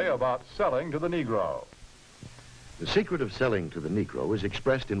to say about selling to the Negro. The secret of selling to the Negro is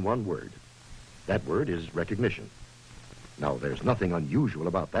expressed in one word. That word is recognition. Now, there's nothing unusual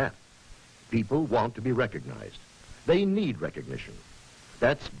about that. People want to be recognized. They need recognition.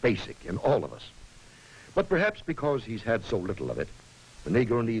 That's basic in all of us. But perhaps because he's had so little of it, the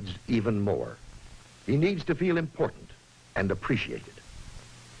Negro needs even more. He needs to feel important and appreciated.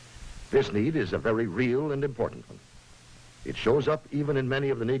 This need is a very real and important one. It shows up even in many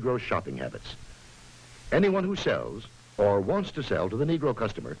of the Negro's shopping habits. Anyone who sells or wants to sell to the Negro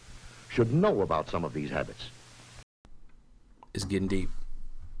customer should know about some of these habits. It's getting deep.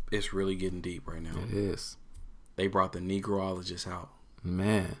 It's really getting deep right now. It is. They brought the Negroologist out.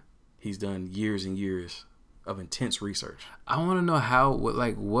 Man. He's done years and years of intense research. I want to know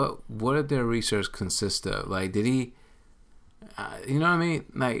what did their research consist of? Like, did he, you know what I mean?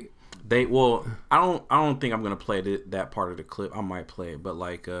 Like, I don't think I'm going to play that part of the clip. I might play it, but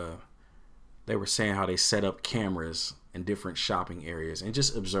like, they were saying how they set up cameras in different shopping areas and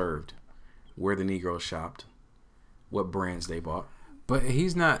just observed where the Negroes shopped, what brands they bought. But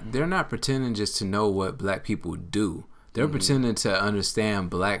they're not pretending just to know what black people do. They're pretending to understand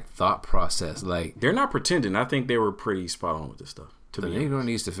black thought process. Like, they're not pretending. I think they were pretty spot on with this stuff. The Negro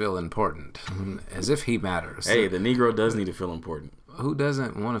needs to feel important, as if he matters. Hey, the Negro does need to feel important. Who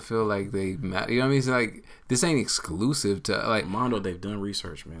doesn't want to feel like they matter? You know what I mean? It's like, this ain't exclusive to, like, Mondo. They've done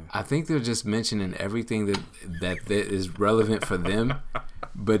research, man. I think they're just mentioning everything that is relevant for them,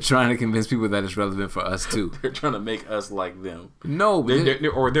 but trying to convince people that it's relevant for us too. They're trying to make us like them. No,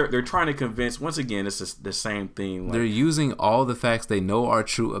 they're trying to convince. Once again, it's the same thing. They're using all the facts they know are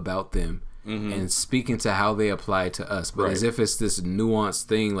true about them. And speaking to how they apply to us, but as if it's this nuanced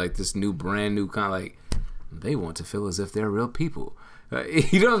thing, like this new brand new kind of, like, they want to feel as if they're real people.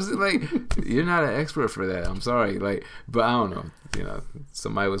 You know what I'm saying? Like, you're not an expert for that. I'm sorry. Like, but I don't know. You know,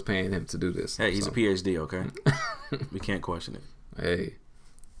 somebody was paying him to do this. Hey, he's a PhD, okay? We can't question it. Hey.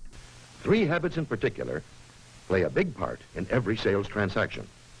 3 habits in particular play a big part in every sales transaction.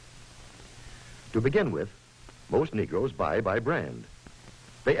 To begin with, most Negroes buy by brand.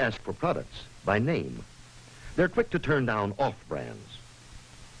 They ask for products by name. They're quick to turn down off brands.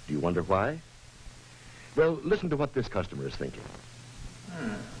 Do you wonder why? Well, listen to what this customer is thinking.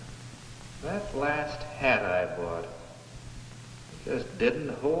 That last hat I bought just didn't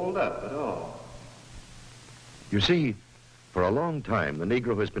hold up at all. You see, for a long time, the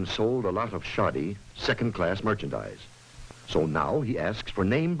Negro has been sold a lot of shoddy, second-class merchandise. So now he asks for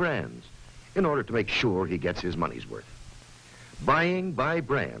name brands in order to make sure he gets his money's worth. Buying by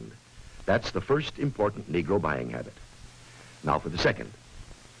brand, that's the first important Negro buying habit. Now for the second.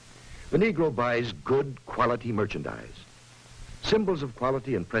 The Negro buys good quality merchandise. Symbols of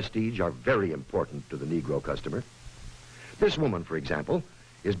quality and prestige are very important to the Negro customer. This woman, for example,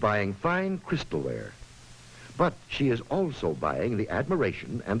 is buying fine crystalware. But she is also buying the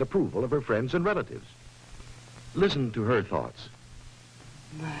admiration and approval of her friends and relatives. Listen to her thoughts.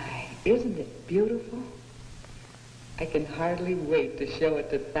 My, isn't it beautiful? I can hardly wait to show it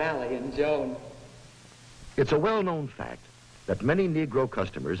to Sally and Joan. It's a well-known fact that many Negro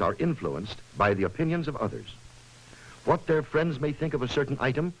customers are influenced by the opinions of others. What their friends may think of a certain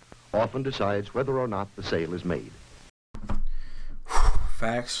item often decides whether or not the sale is made.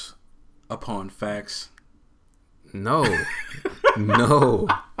 Facts upon facts. No. No.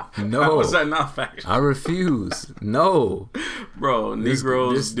 How is that not facts? I refuse. No. Bro,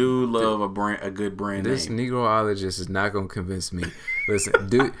 Negroes do love a good brand name. This Negroologist is not going to convince me. Listen,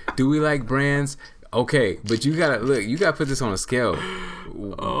 do we like brands? Okay, but you gotta put this on a scale.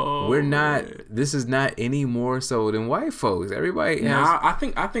 we're not. Man. This is not any more so than white folks. Everybody. I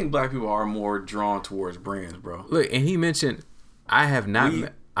think black people are more drawn towards brands, bro. Look, and he mentioned, I have not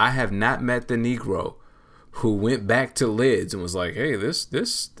met the Negro who went back to lids and was like, hey, this,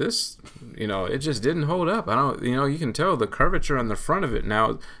 it just didn't hold up. I don't, you can tell the curvature on the front of it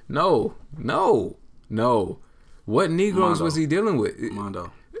now. No. What Negroes was he dealing with?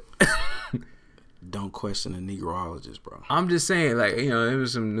 Mondo. Don't question a Negroologist, bro. I'm just saying, like, there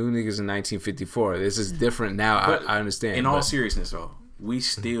was some new niggas in 1954. This is different now. I understand. In all seriousness, though, we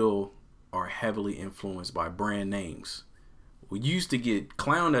still are heavily influenced by brand names. We used to get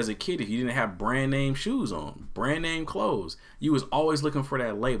clowned as a kid if you didn't have brand name shoes on, brand name clothes. You was always looking for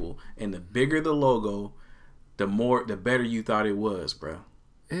that label, and the bigger the logo, the better you thought it was, bro.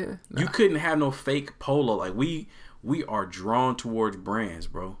 Yeah, you couldn't have no fake polo. Like we are drawn towards brands,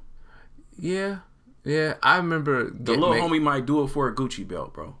 bro. Yeah. I remember the little homie might do it for a Gucci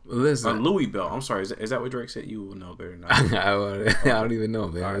belt, bro. Listen, a Louis belt. I'm sorry. Is that what Drake said? You will know better than I don't even know,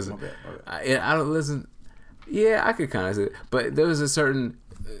 man. All right, my bad. I don't listen. Yeah, I could kind of say it. But there was a certain,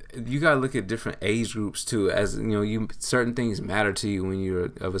 you got to look at different age groups too. As certain things matter to you when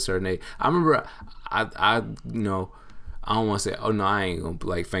you're of a certain age. I remember, I don't want to say, oh no, I ain't gonna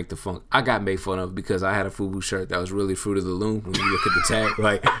like thank the funk. I got made fun of because I had a FUBU shirt that was really Fruit of the Loom. When you look at the tag,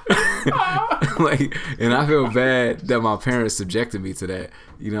 and I feel bad that my parents subjected me to that.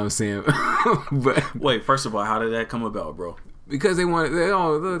 You know what I'm saying? But wait, first of all, how did that come about, bro? Because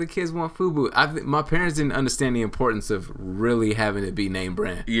the kids want FUBU. I think my parents didn't understand the importance of really having it be name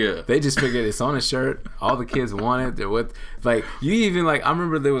brand. Yeah, they just figured it's on a shirt. All the kids want it. They're with I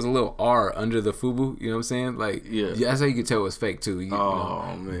remember there was a little R under the FUBU. You know what I'm saying? Like, yeah, that's how you could tell it was fake too.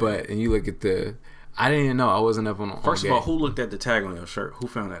 Man. But and you look at I didn't even know. I wasn't up on. First of all, who looked at the tag on your shirt? Who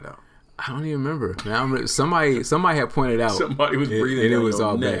found that out? I don't even remember. Man, somebody had pointed out. Somebody was breathing, and it was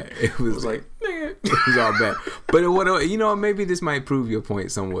all bad. It was like, nigga, it was all bad. But maybe this might prove your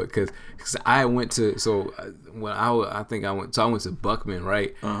point somewhat because I went to I went to Buckman,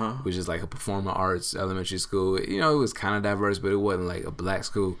 right? Which is like a performing arts elementary school. It was kind of diverse, but it wasn't like a black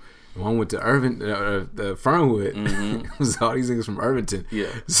school. One went to Fernwood. Mm-hmm. So all these niggas from Irvington. Yeah.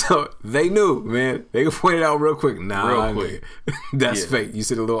 So they knew, man. They pointed out real quick. Real quick. That's fake. You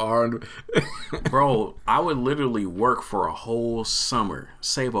see the little R under. Bro, I would literally work for a whole summer,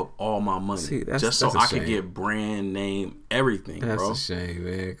 save up all my money, just so I could get brand name everything, bro. That's a shame,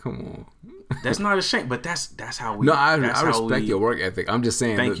 man. Come on. That's not a shame, but that's how we. No, I respect your work ethic. I'm just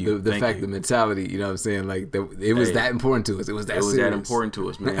saying the mentality. You know what I'm saying? Like it was that important to us. It was that important to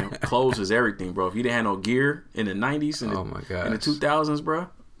us, man. Clothes is everything, bro. If you didn't have no gear in the '90s and in the 2000s, bro,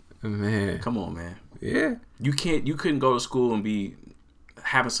 man, come on, man. Yeah, you couldn't go to school and be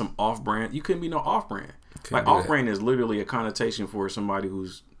having some off brand. You couldn't be no off brand. Like off brand is literally a connotation for somebody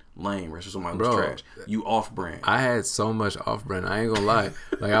who's lame or somebody who's trash. You off brand. I had so much off brand. I ain't gonna lie.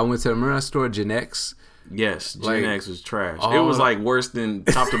 Like I went to the store Gen X. Yes, Gen X was trash. It was like worse than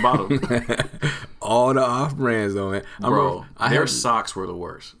top to bottom. All the off brands though, man. Bro, their socks were the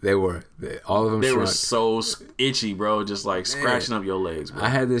worst. They were. All of them. They were so itchy, bro. Just like scratching up your legs, bro. I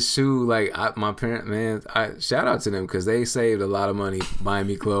had this shoe. Like my parents, man. I shout out to them because they saved a lot of money buying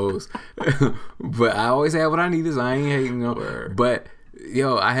me clothes. But I always had what I needed. So I ain't hating, But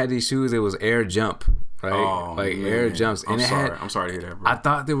I had these shoes. It was Air Jump. Right, Air Jumps, and I'm sorry to hear that, bro. I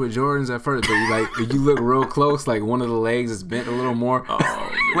thought they were Jordans at first, but if you look real close, like one of the legs is bent a little more.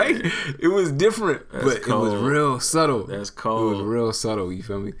 Oh, like it was different, but cold. It was real subtle. That's cold. It was real subtle. You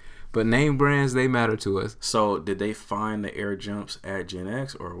feel me? But name brands, they matter to us. So did they find the Air Jumps at Gen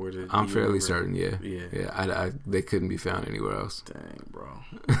X, or were they? I'm fairly certain. Yeah. They couldn't be found anywhere else. Dang, bro.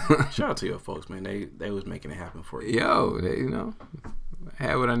 Shout out to your folks, man. They was making it happen for you. They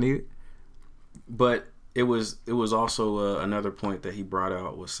had what I needed. But it was also another point that he brought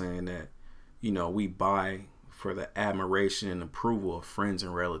out was saying that, we buy for the admiration and approval of friends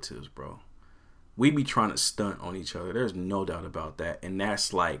and relatives, bro. We be trying to stunt on each other. There's no doubt about that. And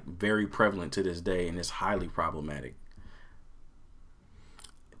that's like very prevalent to this day, and it's highly problematic.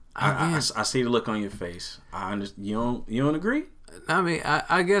 I see the look on your face. I understand. You don't agree? I mean,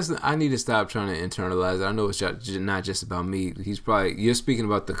 I guess I need to stop trying to internalize it. I know it's not just about me. You're speaking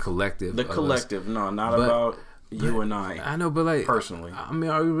about the collective. The collective, not about you and I. I know, but like personally, I mean,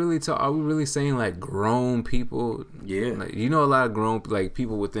 are we really saying like grown people? Yeah, like, a lot of grown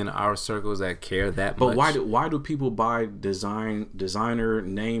people within our circles that care that much. But why do people buy designer,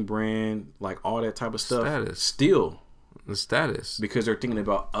 name brand, like all that type of stuff? Status. Still. the status because they're thinking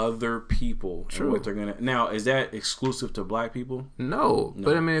about other people. True. And what they're gonna. Now, is that exclusive to black people? No.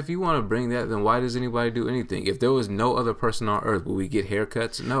 But I mean, if you want to bring that, then why does anybody do anything? If there was no other person on earth, would we get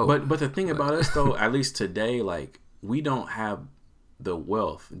haircuts? No. But the thing about us though, at least today, like we don't have the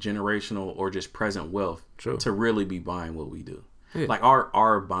wealth, generational or just present wealth, to really be buying what we do. Yeah. Like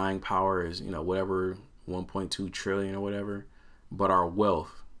our buying power is, you know, whatever 1.2 trillion or whatever, but our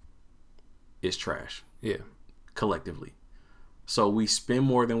wealth is trash. Yeah. Collectively. So we spend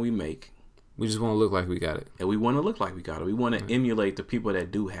more than we make. We just want to look like we got it. And we want to look like we got it. We want to emulate the people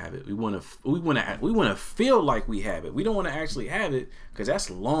that do have it. We want to feel like we have it. We don't want to actually have it because that's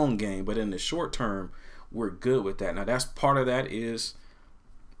long game, but in the short term, we're good with that. Now that's part of that is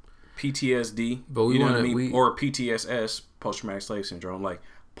PTSD, but we want to, or PTSS, post traumatic slave syndrome. Like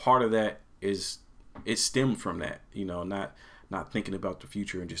part of that is it stemmed from that, you know, not thinking about the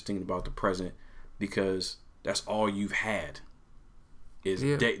future and just thinking about the present because that's all you've had is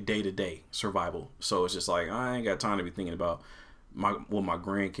day to day survival. So it's just like I ain't got time to be thinking about what my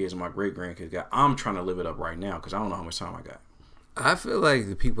grandkids and my great grandkids got. I'm trying to live it up right now because I don't know how much time I got. I feel like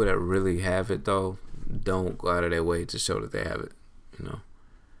the people that really have it though don't go out of their way to show that they have it. You know.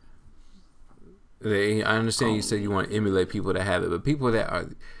 I understand you said you want to emulate people that have it, but people that are,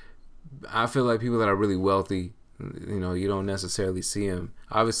 I feel like people that are really wealthy, you know, you don't necessarily see them.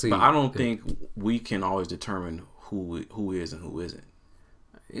 Obviously, but I don't think we can always determine who is and who isn't.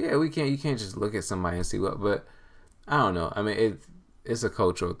 Yeah, we can't. You can't just look at somebody and see what. But I don't know. I mean, it's a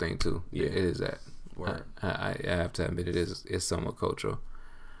cultural thing too. Yeah, it is that. I have to admit it's somewhat cultural.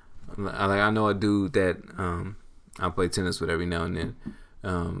 I know a dude that I play tennis with every now and then.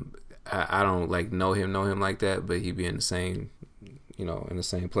 I don't like know him like that, but he be in the same, you know, in the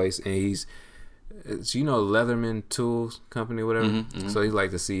same place, and he's Leatherman Tools Company, whatever. Mm-hmm. So he's like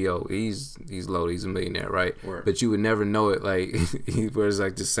the CEO. He's loaded. He's a millionaire, right? Word. But you would never know it. Like he wears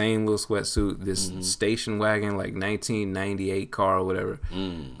like the same little sweatsuit, this station wagon, like 1998 car or whatever.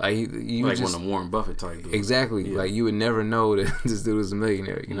 Like you like just, one of Warren Buffett type. Exactly. Yeah. Like you would never know that this dude was a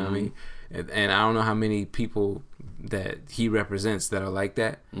millionaire. You know what I mean? And I don't know how many people that he represents that are like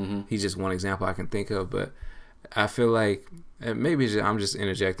that. He's just one example I can think of, but I feel like maybe I'm just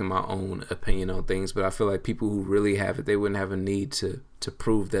interjecting my own opinion on things, but I feel like people who really have it, they wouldn't have a need to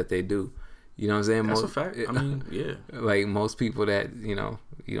prove that they do. You know what I'm saying? That's a fact. I mean, yeah. Like most people that, you know,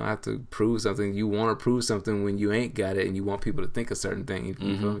 you don't have to prove something. You want to prove something when you ain't got it, and you want people to think a certain thing. You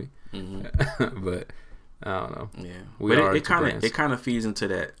feel me? But I don't know. Yeah, but it kind of feeds into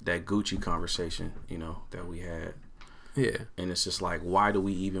that Gucci conversation, you know, that we had. Yeah, and it's just like, why do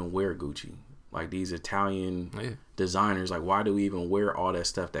we even wear Gucci? Like these Italian designers, like why do we even wear all that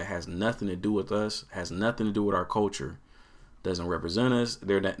stuff that has nothing to do with us, has nothing to do with our culture, doesn't represent us?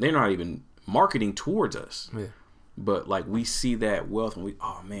 They're not even marketing towards us. Yeah. But like we see that wealth and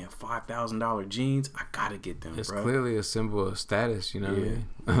oh man, $5,000 jeans, I gotta get them. It's bro. Clearly a symbol of status, you know what I mean?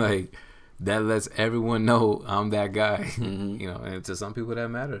 Like that lets everyone know I'm that guy. You know, and to some people that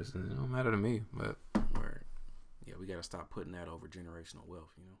matters. And it don't matter to me, but yeah, we gotta stop putting that over generational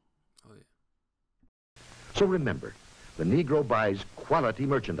wealth, you know. Oh yeah. So remember, the Negro buys quality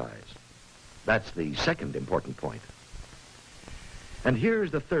merchandise. That's the second important point. And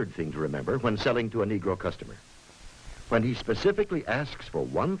here's the third thing to remember when selling to a Negro customer. When he specifically asks for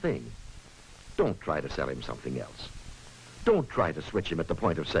one thing, don't try to sell him something else. Don't try to switch him at the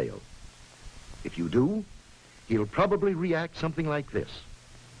point of sale. If you do, he'll probably react something like this.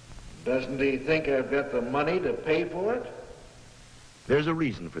 Doesn't he think I've got the money to pay for it? There's a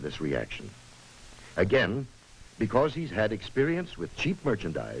reason for this reaction. Again, because he's had experience with cheap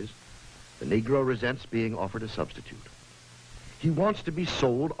merchandise, the Negro resents being offered a substitute. He wants to be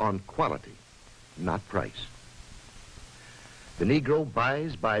sold on quality, not price. The Negro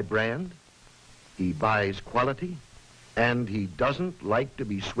buys by brand, he buys quality, and he doesn't like to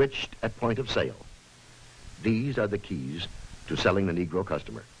be switched at point of sale. These are the keys to selling the Negro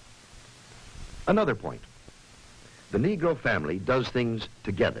customer. Another point. The Negro family does things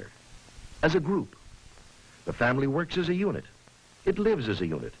together, as a group. The family works as a unit. It lives as a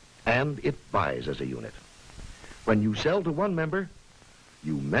unit, and it buys as a unit. When you sell to one member,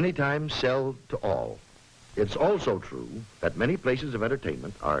 you many times sell to all. It's also true that many places of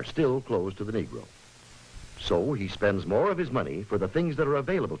entertainment are still closed to the Negro. So he spends more of his money for the things that are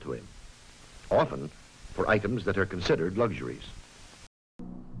available to him, often for items that are considered luxuries.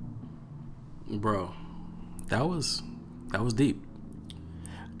 Bro, that was deep.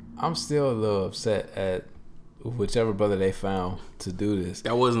 I'm still a little upset at whichever brother they found to do this.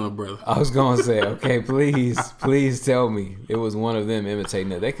 That wasn't a brother. I was going to say, okay, please tell me it was one of them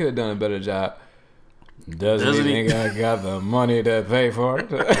imitating it. They could have done a better job. Doesn't he think I got the money to pay for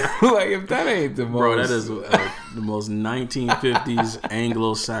it? Like, if that ain't the most... Bro, that is the most 1950s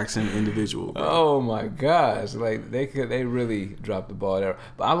Anglo-Saxon individual, bro. Oh, my gosh. Like, they really dropped the ball there.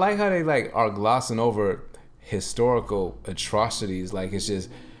 But I like how they, like, are glossing over historical atrocities. Like, it's just...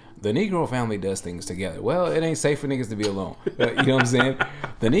 The Negro family does things together. Well, it ain't safe for niggas to be alone. You know what I'm saying?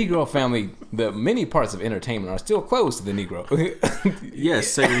 The Negro family, the many parts of entertainment are still closed to the Negro. Yes,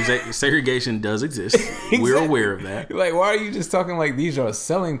 segregation does exist. Exactly. We're aware of that. Like, why are you just talking like these are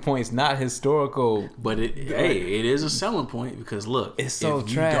selling points, not historical? But it is a selling point because look, it's so if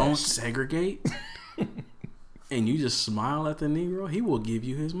trash. You don't segregate and you just smile at the Negro, he will give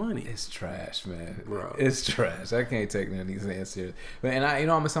you his money. It's trash, man. Bro. It's trash. I can't take none of these things serious. And I'm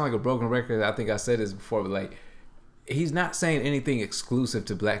gonna sound like a broken record. I think I said this before, but like, he's not saying anything exclusive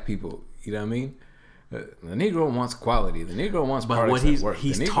to black people. You know what I mean? The Negro wants quality. The Negro wants products that work.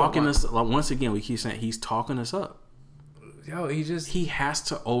 He's talking us, like, once again, we keep saying he's talking us up. Yo, he has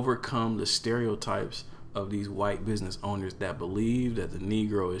to overcome the stereotypes of these white business owners that believe that the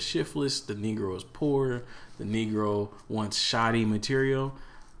Negro is shiftless, the Negro is poor, the Negro wants shoddy material.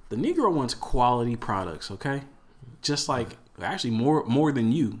 The Negro wants quality products, okay? Just like, actually more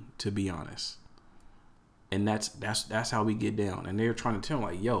than you, to be honest. And that's how we get down. And they're trying to tell him,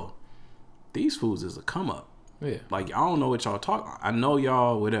 like, yo, these foods is a come up. Yeah. Like, I don't know what y'all talk. I know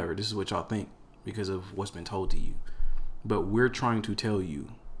y'all, whatever. This is what y'all think because of what's been told to you. But we're trying to tell you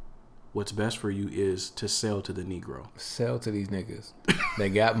what's best for you is to sell to the Negro. Sell to these niggas. They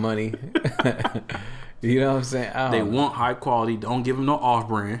got money. You know what I'm saying? They want high quality. Don't give them no off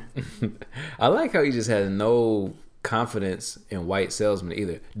brand. I like how he just has no confidence in white salesmen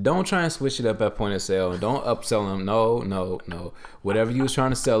either. Don't try and switch it up at point of sale. Don't upsell them. No. Whatever you was trying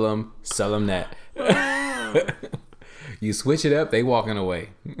to sell them that. You switch it up, they walking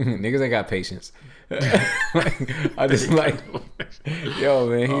away. Niggas ain't got patience. I just like, yo,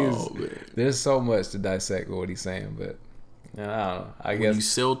 man, there's so much to dissect with what he's saying, but I don't know. I guess you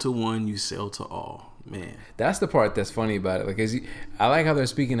sell to one, you sell to all. Man, that's the part that's funny about it. Like, I like how they're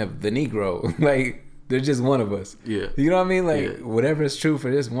speaking of the Negro. Like, they're just one of us. Yeah, you know what I mean? Like, whatever is true for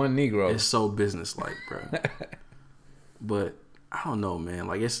this one Negro. It's so businesslike, bro. But I don't know, man.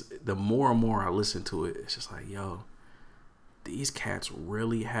 Like, it's the more and more I listen to it, it's just like, yo, these cats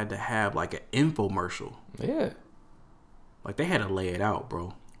really had to have like an infomercial. Yeah, like they had to lay it out,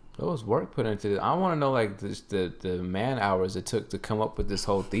 bro. There was work put into this. I want to know like the man hours it took to come up with this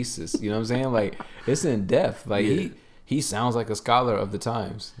whole thesis. You know what I'm saying? Like, it's in depth. Like he sounds like a scholar of the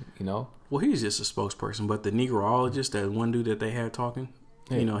times. You know. Well, he's just a spokesperson, but the Negroologist, that one dude that they had talking,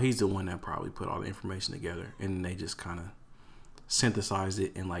 you know, he's the one that probably put all the information together, and they just kind of synthesized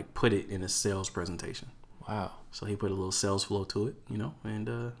it and like put it in a sales presentation. Wow. So he put a little sales flow to it, you know,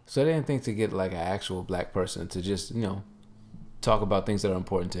 and so they didn't think to get like an actual black person to just, you know, talk about things that are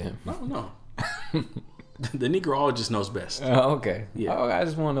important to him. No. The Negroologist knows best. Oh, okay. Yeah. Oh, I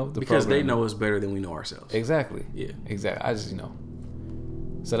just want to know because they know us better than we know ourselves. Exactly. Yeah. Exactly. I just, you know.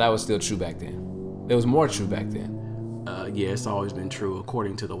 So that was still true back then. It was more true back then. Yeah, it's always been true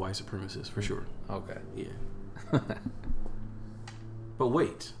according to the white supremacists, for sure. Okay. Yeah. But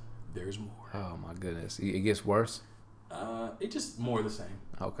wait, there's more. Oh my goodness. It gets worse? It's just more of the same.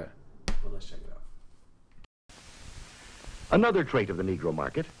 Okay. But let's check it out. Another trait of the Negro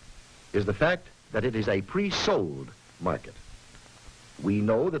market is the fact that it is a pre-sold market. We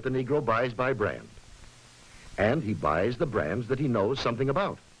know that the Negro buys by brand, and he buys the brands that he knows something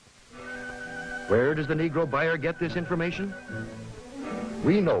about. Where does the Negro buyer get this information?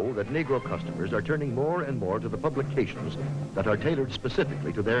 We know that Negro customers are turning more and more to the publications that are tailored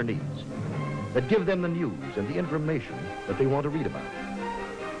specifically to their needs, that give them the news and the information that they want to read about.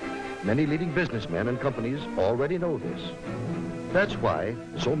 Many leading businessmen and companies already know this. That's why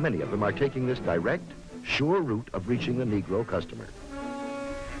so many of them are taking this direct, sure route of reaching the Negro customer.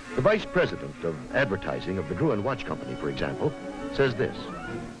 The vice president of advertising of the Gruen Watch Company, for example, says this.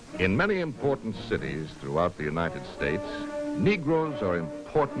 In many important cities throughout the United States, Negroes are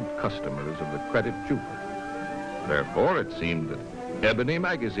important customers of the credit jeweler. Therefore, it seemed that Ebony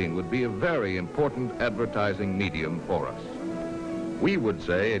magazine would be a very important advertising medium for us. We would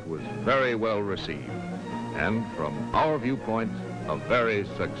say it was very well received, and from our viewpoint, a very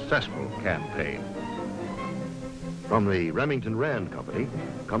successful campaign. From the Remington Rand Company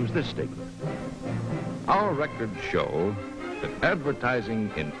comes this statement. Our records show that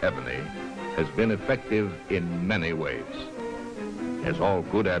advertising in Ebony has been effective in many ways. As all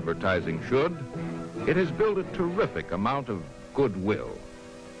good advertising should, it has built a terrific amount of goodwill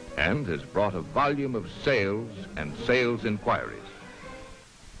and has brought a volume of sales and sales inquiries.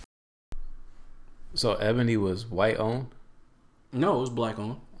 So Ebony was white owned? No, it was black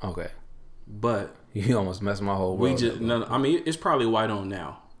owned. Okay. But you almost messed my whole world. I mean, it's probably white owned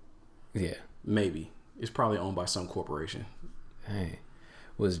now. Yeah. Maybe. It's probably owned by some corporation. Hey.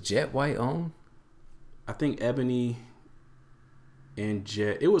 Was Jet white owned? I think Ebony and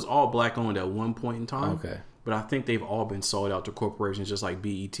Jet, it was all black owned at one point in time. Okay. But I think they've all been sold out to corporations just like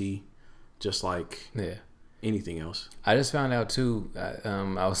BET, just like anything else. I just found out too,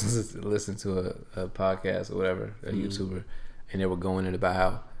 I was listening to a podcast or whatever, a YouTuber, and they were going in about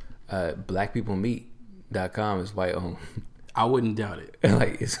how blackpeoplemeet.com is white owned. I wouldn't doubt it.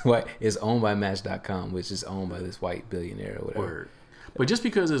 Like it's white, it's owned by Match.com, which is owned by this white billionaire or whatever. Word. But just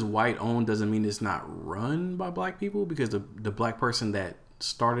because it's white owned doesn't mean it's not run by black people, because the black person that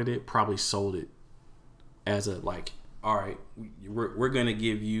started it probably sold it as a like, all right, we're gonna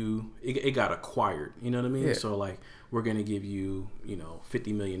give you, it got acquired, you know what I mean? Yeah. So like, we're gonna give you,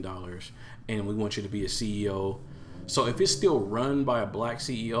 $50 million, and we want you to be a CEO. So if it's still run by a black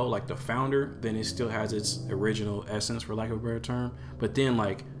CEO, like the founder, then it still has its original essence, for lack of a better term. But then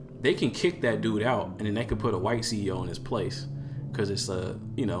like, they can kick that dude out, and then they could put a white CEO in his place, because it's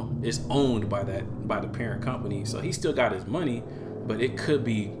it's owned by the parent company. So he still got his money, but it could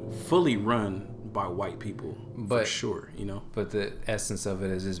be fully run by white people, for sure, But the essence of it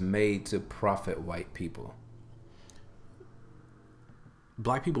is it's made to profit white people.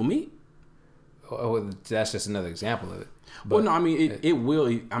 Black people meet? Oh, that's just another example of it. But, well, no, I mean it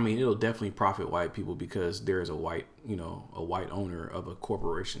will. I mean, it'll definitely profit white people, because there is a white owner of a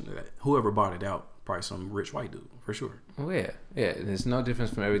corporation that whoever bought it out, probably some rich white dude, for sure. Oh yeah. There's no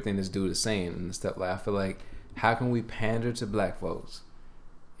difference from everything this dude is saying and stuff. Like, I feel like, how can we pander to black folks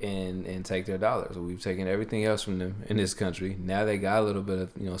and take their dollars? We've taken everything else from them in this country. Now they got a little bit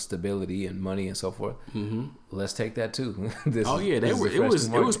of stability and money and so forth. Mm-hmm. Let's take that too.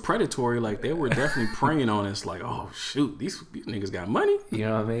 It was predatory. Like, they were definitely preying on us. Like, oh shoot, these niggas got money. You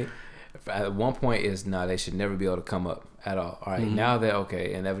know what I mean? At one point is they should never be able to come up at all. All right, now they're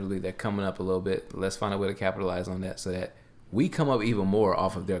okay. Inevitably they're coming up a little bit. Let's find a way to capitalize on that so that we come up even more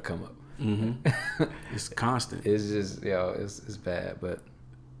off of their come up. Mm-hmm. It's constant. It's just it's bad, but.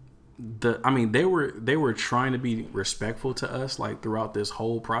 They were trying to be respectful to us like throughout this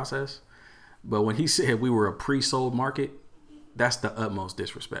whole process, but when he said we were a pre-sold market, that's the utmost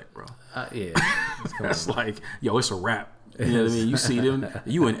disrespect, bro. Yeah, that's like, yo, it's a wrap. You know what I mean? You see them,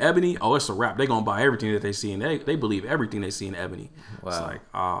 you and Ebony, oh, it's a wrap. They're gonna buy everything that they see, and they believe everything they see in Ebony. Wow. It's like,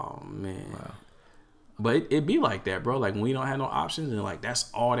 oh man. Wow. But it be like that, bro. Like, when we don't have no options, and like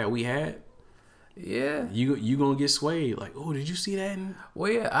that's all that we had. Yeah, you gonna get swayed. Like, oh, did you see that? Well,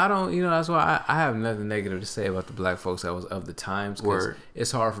 yeah, I don't. That's why I have nothing negative to say about the black folks that was of the times. Because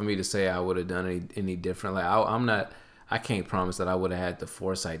it's hard for me to say I would have done any different. Like, I'm not. I can't promise that I would have had the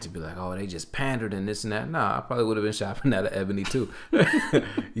foresight to be like, oh, they just pandered and this and that. Nah, I probably would have been shopping at Ebony too.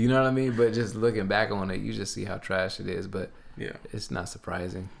 You know what I mean? But just looking back on it, you just see how trash it is. But yeah, it's not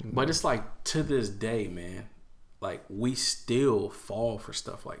surprising. But it's like, to this day, man, like, we still fall for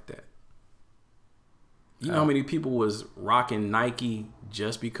stuff like that. You know how many people was rocking Nike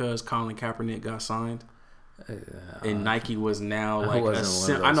just because Colin Kaepernick got signed? And Nike was now like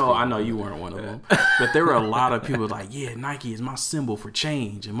I know you weren't one of them. But there were a lot of people like, yeah, Nike is my symbol for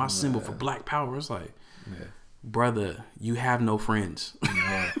change and my symbol for black power. It's like, brother, you have no friends.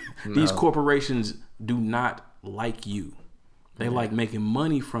 These corporations do not like you. They like making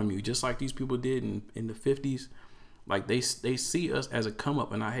money from you, just like these people did in the 50s. Like, they see us as a come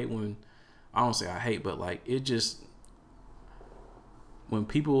up, and I hate when, I don't say I hate, but like, it just, when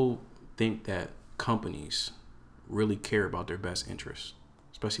people think that companies really care about their best interests,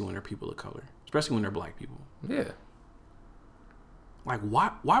 especially when they're people of color, especially when they're black people. Yeah. Like,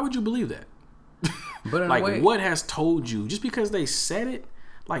 why would you believe that? But like, what has told you, just because they said it,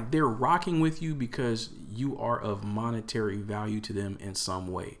 like, they're rocking with you because you are of monetary value to them in some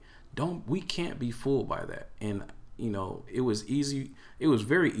way. We can't be fooled by that. And it was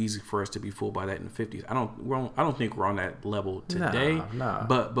very easy for us to be fooled by that in the 50s. I don't think we're on that level today. Nah.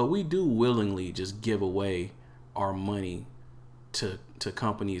 But we do willingly just give away our money to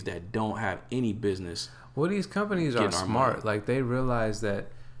companies that don't have any business. Well, these companies are smart. Like, they realize that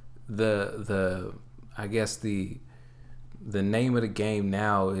the I guess the name of the game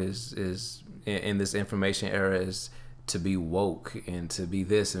now is in this information era is to be woke and to be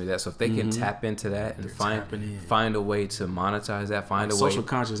this and that. So if they can tap into that and find a way to monetize that, social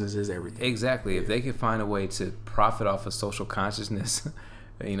consciousness is everything. Exactly. If they can find a way to profit off of social consciousness,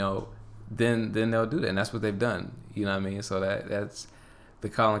 then they'll do that. And that's what they've done. You know what I mean? So that's the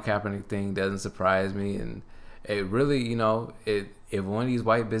Colin Kaepernick thing doesn't surprise me. And it really, you know, if one of these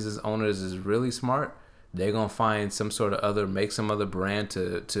white business owners is really smart, they're gonna find some sort of make some other brand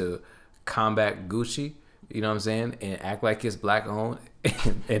to combat Gucci. You know what I'm saying? And act like it's black owned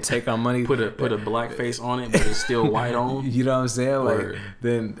and take our money. Put a black face on it, but it's still white owned. You know what I'm saying? Like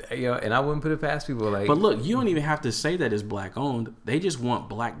then, you know, and I wouldn't put it past people. Like, but look, you don't even have to say that it's black owned. They just want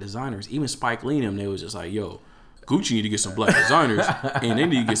black designers. Even Spike Lee and them, they was just like, yo, Gucci need to get some black designers, and they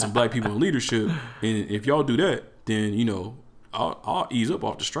need to get some black people in leadership. And if y'all do that, then you know, I'll ease up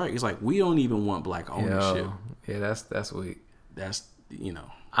off the strike. It's like we don't even want black ownership. Yeah, that's weak. That's, you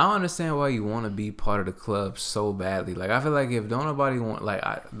know. I don't understand why you want to be part of the club so badly. Like, I feel like if don't nobody want, like,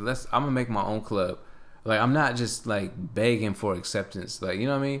 I'm gonna make my own club. Like, I'm not just like begging for acceptance. Like, you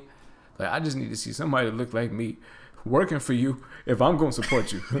know what I mean? Like, I just need to see somebody that look like me working for you if I'm gonna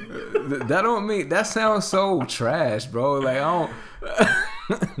support you. That sounds so trash, bro. Like, I don't.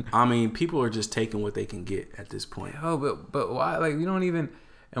 I mean, people are just taking what they can get at this point. Oh, but why? Like, you don't even.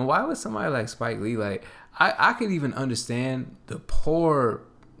 And why would somebody like Spike Lee, like, I could even understand the poor,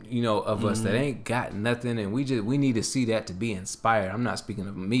 you know, of us that ain't got nothing, and we need to see that to be inspired. I'm not speaking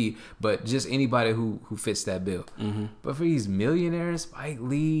of me, but just anybody who fits that bill. But for these millionaires, Spike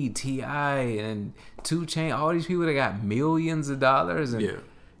Lee, T.I., and 2 Chainz, all these people that got millions of dollars, and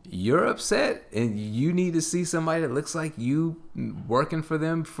you're upset, and you need to see somebody that looks like you working for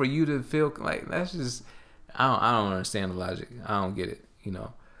them for you to feel like, that's just, I don't understand the logic. I don't get it, you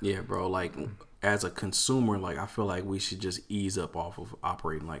know. Yeah, bro. Like, as a consumer, like, I feel like we should just ease up off of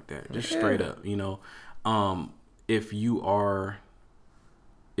operating like that. Just straight up, you know. If you are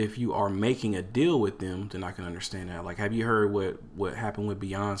making a deal with them, then I can understand that. Like, have you heard what happened with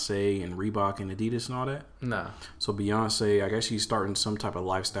Beyonce and Reebok and Adidas and all that? No. So Beyonce, I guess she's starting some type of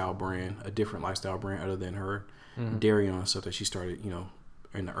lifestyle brand, a different lifestyle brand other than her dairy and stuff that she started, you know,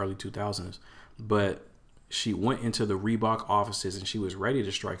 in the early 2000s. But she went into the Reebok offices and she was ready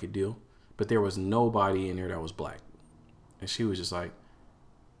to strike a deal, but there was nobody in there that was black. And she was just like,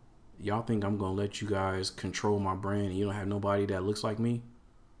 y'all think I'm going to let you guys control my brand and you don't have nobody that looks like me?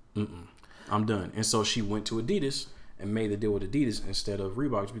 I'm done. And so she went to Adidas and made the deal with Adidas instead of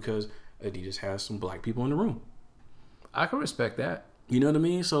Reebok because Adidas has some black people in the room. I can respect that. You know what I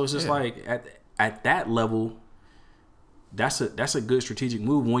mean? So it's just like at that level, that's a good strategic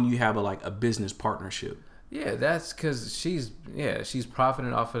move when you have a business partnership. Yeah, that's because she's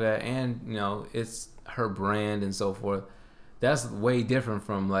profiting off of that, and you know, it's her brand and so forth. That's way different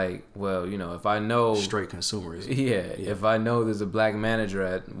from like, well, you know, if I know straight consumerism. Yeah. If I know there's a black manager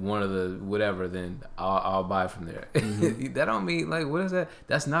at one of the whatever, then I'll buy from there. That don't mean like, what is that?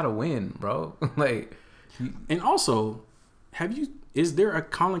 That's not a win, bro. Like, and also, is there a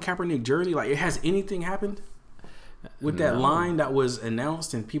Colin Kaepernick jersey? Like, has anything happened with that line that was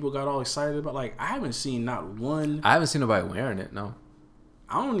announced and people got all excited about? Like, I haven't seen not one. I haven't seen nobody wearing it. No.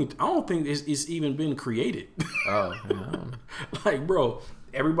 I don't think it's even been created. Oh, no. Like, bro,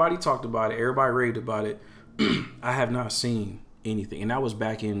 everybody talked about it. Everybody raved about it. I have not seen anything, and that was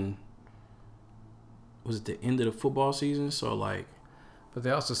back in. Was it the end of the football season? So like, but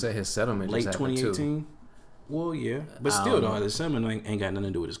they also said his settlement late just 2018. Too. Well, yeah, but still, though, the settlement ain't got nothing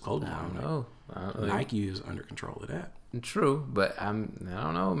to do with his clothing. I don't know. Nike is under control of that. True, but I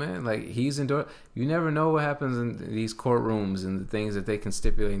don't know, man. Like, he's endorsed. You never know what happens in these courtrooms and the things that they can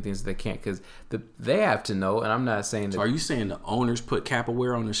stipulate and things that they can't, because they have to know. And I'm not saying that. So are you saying the owners put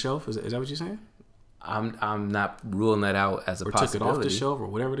Kappa-wear on the shelf? Is that what you're saying? I'm not ruling that out as a possibility. Or took it off the shelf, or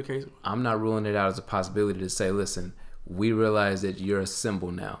whatever the case. I'm not ruling it out as a possibility to say, listen, we realize that you're a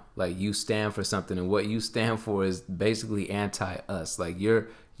symbol now. Like, you stand for something, and what you stand for is basically anti-us. Like, you're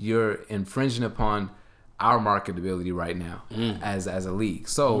infringing upon our marketability right now as a league.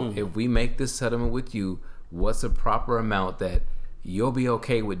 So if we make this settlement with you, what's a proper amount that you'll be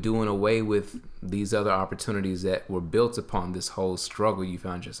okay with doing away with these other opportunities that were built upon this whole struggle you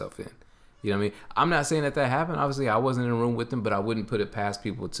found yourself in? You know what I mean? I'm not saying that happened. Obviously, I wasn't in a room with them, but I wouldn't put it past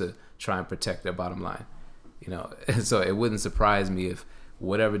people to try and protect their bottom line. You know, so it wouldn't surprise me if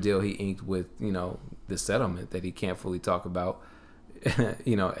whatever deal he inked with, you know, the settlement that he can't fully talk about,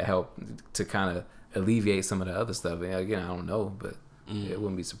 you know, help to kind of alleviate some of the other stuff. And again, I don't know, but it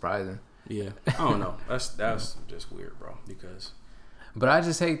wouldn't be surprising. Yeah, I don't know. That's just weird, bro. Because, but I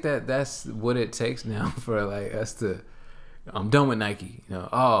just hate that that's what it takes now for like us to. I'm done with Nike. You know,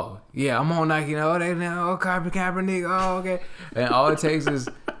 oh yeah, I'm on Nike now. They now, Kaepernick. Oh, okay. And all it takes is,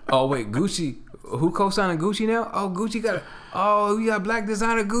 oh wait, Gucci. Who co-signing Gucci now? Oh, Gucci got. Oh, we got black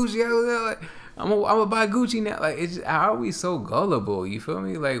designer Gucci. I'm gonna buy Gucci now. Like, how are we so gullible? You feel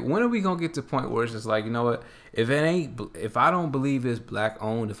me? Like, when are we gonna get to the point where it's just like, you know what? If I don't believe it's black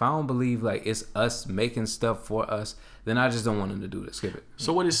owned, if I don't believe like it's us making stuff for us, then I just don't want them to do this. Skip it.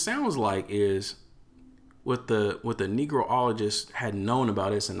 So what it sounds like is, what the Negroologist had known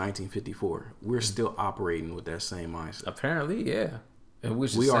about us in 1954, we're still operating with that same mindset. Apparently, yeah. And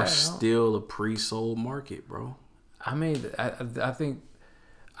which is we are sad, still a pre-sold market, bro. I mean, I think,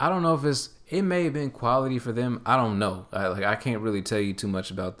 I don't know if it may have been quality for them. I don't know. I can't really tell you too much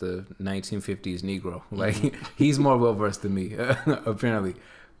about the 1950s Negro. Like, he's more well versed than me, apparently.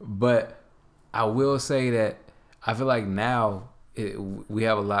 But I will say that I feel like now we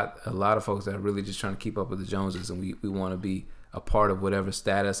have a lot of folks that are really just trying to keep up with the Joneses, and we want to be a part of whatever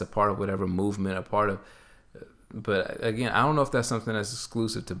status, a part of whatever movement, a part of. But again, I don't know if that's something that's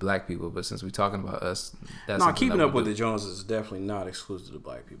exclusive to black people. But since we're talking about us, that's no, keeping up with the Joneses is definitely not exclusive to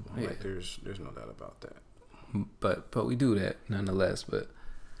black people. Yeah. Like, there's no doubt about that. But we do that nonetheless. But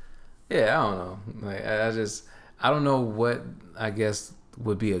yeah, I don't know. Like, I don't know what I guess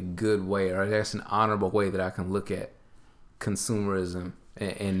would be a good way, or I guess an honorable way that I can look at consumerism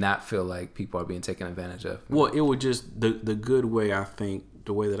and not feel like people are being taken advantage of. Well, it would just the good way. I think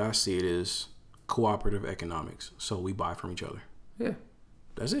the way that I see it is cooperative economics. So we buy from each other. Yeah,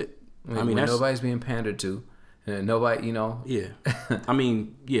 that's it. I mean, nobody's being pandered to, and nobody, you know. Yeah, I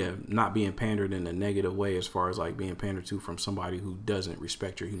mean, yeah, not being pandered in a negative way, as far as like being pandered to from somebody who doesn't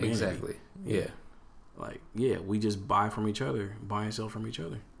respect your humanity. Exactly. Yeah. Like, yeah, we just buy from each other, buy and sell from each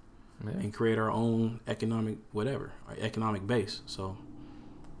other, and create our own economic whatever, our economic base. So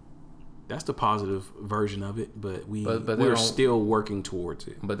that's the positive version of it, but we're still working towards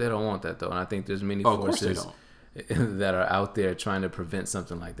it. But they don't want that though, and I think there's many forces that are out there trying to prevent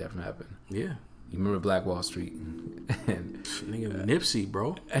something like that from happening. Yeah, you remember Black Wall Street? And nigga, Nipsey,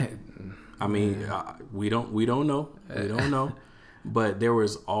 bro. I mean, we don't know, but there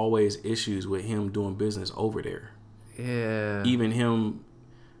was always issues with him doing business over there. Yeah, even him,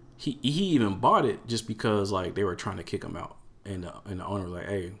 he even bought it just because like they were trying to kick him out. And the owner was like,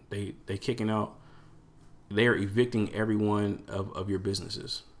 hey, they kicking out, they're evicting everyone of your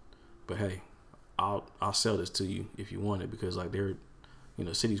businesses. But hey, I'll sell this to you if you want it, because like they're, you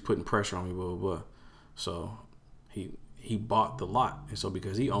know, city's putting pressure on me, blah, blah, blah. So he bought the lot. And so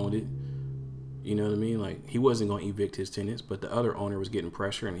because he owned it, you know what I mean? Like, he wasn't going to evict his tenants, but the other owner was getting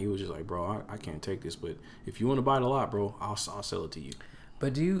pressure, and he was just like, bro, I can't take this. But if you want to buy the lot, bro, I'll sell it to you.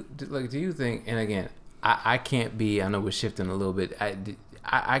 But do you think, and again, I can't be, I know we're shifting a little bit.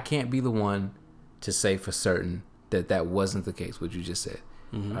 I can't be the one to say for certain that wasn't the case, what you just said.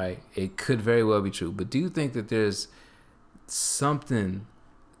 Mm-hmm. Right? It could very well be true. But do you think that there's something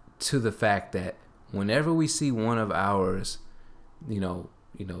to the fact that whenever we see one of ours, you know,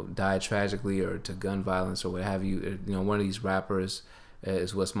 die tragically or to gun violence or what have you, one of these rappers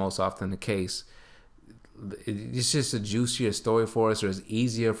is what's most often the case, it's just a juicier story for us, or it's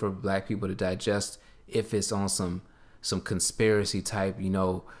easier for black people to digest if it's on some conspiracy type,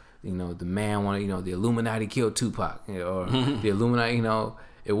 the man wanted, the Illuminati killed Tupac, or the Illuminati,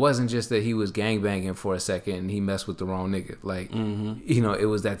 it wasn't just that he was gangbanging for a second and he messed with the wrong nigga. Like, it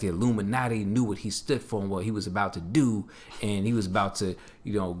was that the Illuminati knew what he stood for and what he was about to do, and he was about to,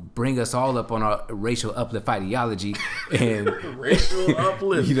 bring us all up on our racial uplift ideology and racial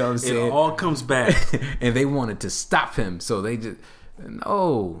uplift. You know what I'm saying? It all comes back, and they wanted to stop him, so they just.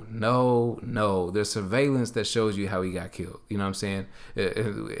 No. There's surveillance that shows you how he got killed. You know what I'm saying?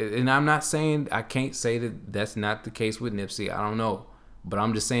 And I'm not saying, I can't say that that's not the case with Nipsey. I don't know. But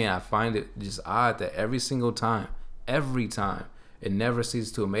I'm just saying, I find it just odd that every time, it never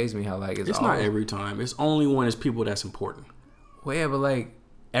ceases to amaze me how it's not every time. It's only when it's people that's important. Well, yeah, but like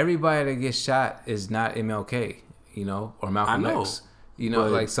everybody that gets shot is not MLK, or Malcolm X.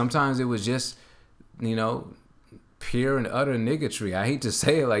 Like sometimes it was just, pure and utter niggatry. I hate to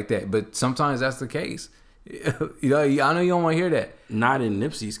say it like that, but sometimes that's the case. I know you don't want to hear that. Not in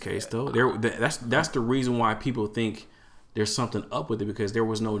Nipsey's case, though. That's the reason why people think there's something up with it, because there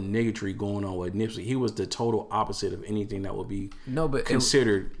was no niggatry going on with Nipsey. He was the total opposite of anything that would be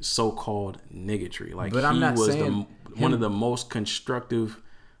considered so-called niggatry. Like, but I'm not saying one of the most constructive,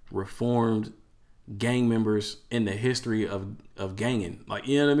 reformed gang members in the history of ganging. Like,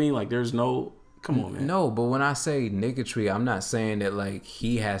 you know what I mean? Like, there's no. Come on, man. No, but when I say niggatry, I'm not saying that like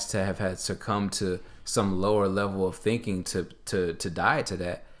he has to have had succumbed to some lower level of thinking to die to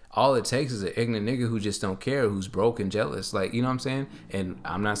that. All it takes is an ignorant nigga who just don't care, who's broke and jealous. Like, you know what I'm saying? And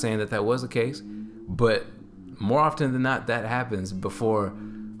I'm not saying that was the case, but more often than not, that happens before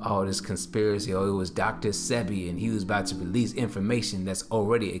oh, this conspiracy, oh, it was Dr. Sebi and he was about to release information that's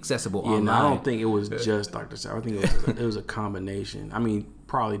already accessible online. No, I don't think it was just Dr. Sebi. I think it was a combination. I mean,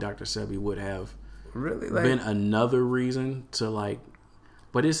 probably Dr. Sebi would have really been another reason to like,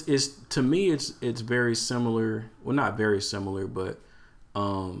 but it's to me it's very similar. Well, not very similar, but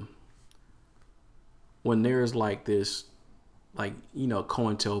when there's like this, like, you know,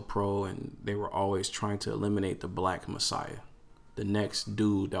 COINTELPRO, and they were always trying to eliminate the Black Messiah, the next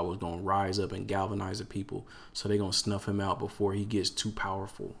dude that was going to rise up and galvanize the people. So they're going to snuff him out before he gets too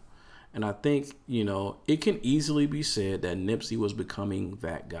powerful. And I think, you know, it can easily be said that Nipsey was becoming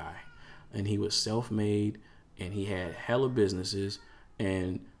that guy. And he was self-made, and he had hella businesses,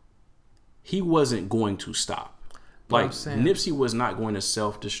 and he wasn't going to stop. Like, Nipsey was not going to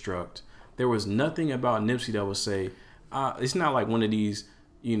self-destruct. There was nothing about Nipsey that would say, it's not like one of these,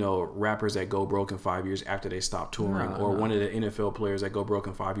 you know, rappers that go broke in 5 years after they stop touring, one of the NFL players that go broke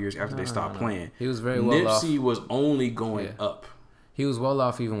in 5 years after they stop playing. He was very well off. Nipsey was only going up. He was well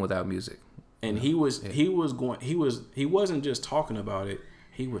off even without music. And he wasn't just talking about it.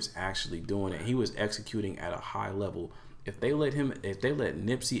 He was actually doing it. He was executing at a high level. If they let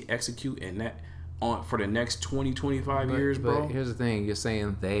Nipsey execute in that for the next 20, 25 years, bro. But here's the thing, you're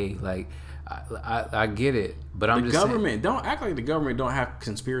saying they, like, I get it, but I'm just government saying, don't act like the government don't have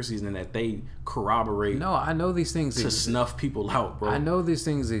conspiracies and that they corroborate. No, I know these things to snuff people out, bro. I know these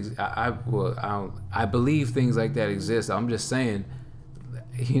things. I believe things like that exist. I'm just saying,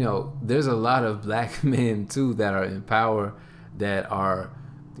 you know, there's a lot of black men too that are in power that are,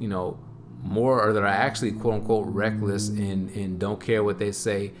 you know, more, or that are actually quote unquote reckless and don't care what they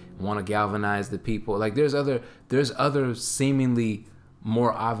say, want to galvanize the people. Like there's other seemingly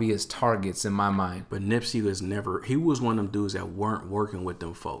more obvious targets in my mind. But Nipsey he was one of them dudes that weren't working with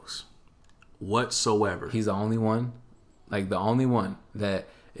them folks whatsoever. He's the only one, like the only one that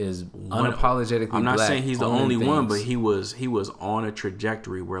is unapologetically black. I'm not saying he's the only things. one, but he was on a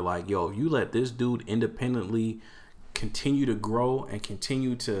trajectory where, like, yo, you let this dude independently continue to grow and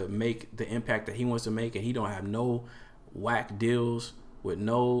continue to make the impact that he wants to make, and he don't have no whack deals with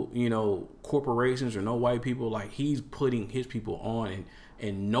no, you know, corporations or no white people. Like, he's putting his people on,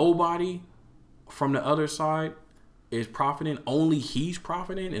 and nobody from the other side is profiting. Only he's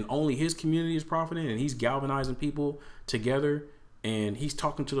profiting, and only his community is profiting, and he's galvanizing people together, and he's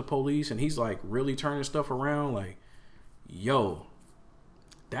talking to the police, and he's like really turning stuff around. Like, yo,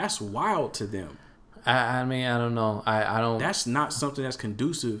 that's wild to them. I mean, I don't know. I don't. That's not something that's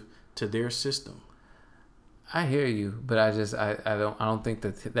conducive to their system. I hear you, but I don't think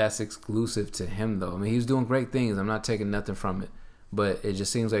that's exclusive to him though. I mean, he's doing great things. I'm not taking nothing from it, but it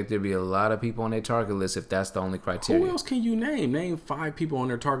just seems like there'd be a lot of people on their target list if that's the only criteria. Who else can you name? Name 5 people on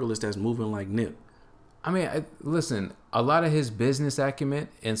their target list that's moving like Nip. I mean, listen, a lot of his business acumen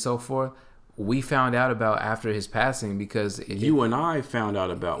and so forth, we found out about after his passing because you and I found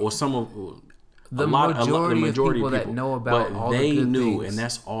out about. Well, some of the majority of people that know about all the good things. And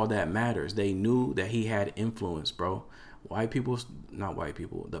that's all that matters. They knew that he had influence, bro. Not white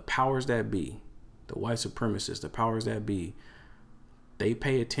people, the powers that be, the white supremacists, the powers that be, they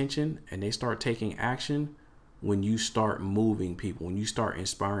pay attention and they start taking action when you start moving people, when you start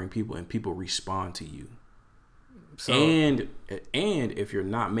inspiring people, and people respond to you. So, and if you're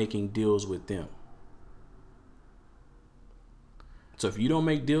not making deals with them. So if you don't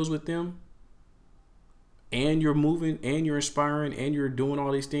make deals with them, and you're moving, and you're inspiring, and you're doing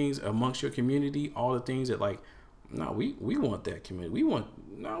all these things amongst your community, all the things that, like, no, we want that community. We don't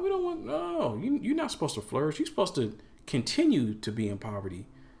want, no, you're not supposed to flourish. You're supposed to continue to be in poverty,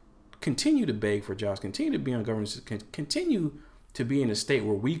 continue to beg for jobs, continue to be on government, continue to be in a state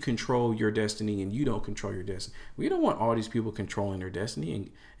where we control your destiny and you don't control your destiny. We don't want all these people controlling their destiny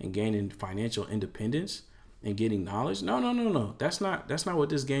and gaining financial independence and getting knowledge. No. That's not what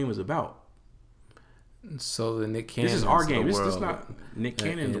this game is about. So the Nick Cannon. This is our game. This is not Nick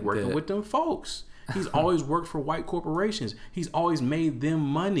Cannon working with them folks. He's always worked for white corporations. He's always made them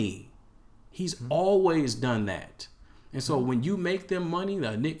money. He's always done that. And so when you make them money,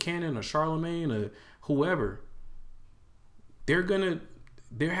 Nick Cannon or Charlemagne or whoever, they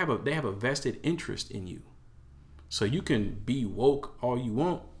have a vested interest in you. So you can be woke all you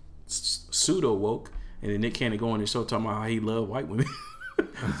want, pseudo woke, and then Nick Cannon go on the show talking about how he loved white women.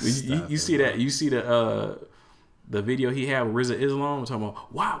 you see that? You see the video he had with RZA Islam talking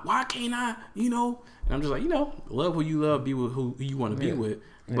about why can't I, you know? And I'm just like, you know, love who you love, be with who you want to be with.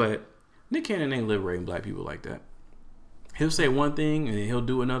 Yeah. But Nick Cannon ain't liberating black people like that. He'll say one thing and then he'll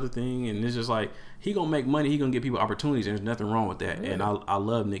do another thing, and it's just like he gonna make money, he gonna give people opportunities, and there's nothing wrong with that. Yeah. And I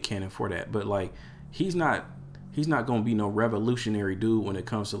love Nick Cannon for that. But like, he's not He's not gonna be no revolutionary dude when it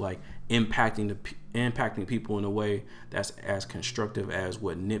comes to like impacting people in a way that's as constructive as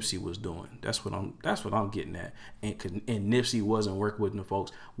what Nipsey was doing. That's what I'm getting at. And Nipsey wasn't working with the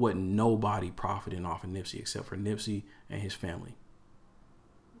folks. Wasn't nobody profiting off of Nipsey except for Nipsey and his family.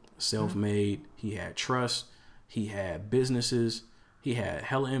 Self-made. He had trust. He had businesses. He had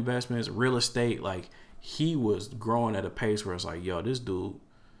hella investments, real estate. Like, he was growing at a pace where it's like, yo, this dude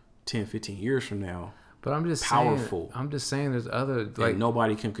 10, 15 years from now, but I'm just powerful. I'm just saying there's other, like,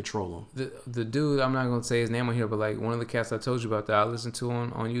 nobody can control him. The dude, I'm not going to say his name on here, but like one of the cats I told you about that I listened to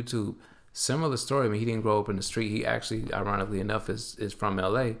on YouTube, similar story. I mean, he didn't grow up in the street. He actually, ironically enough, is from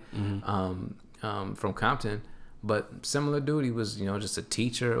LA, from Compton. But similar dude, he was, just a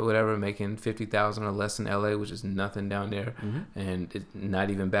teacher or whatever, making $50,000 or less in LA, which is nothing down there, and not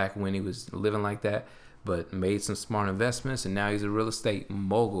even back when he was living like that. But made some smart investments, and now he's a real estate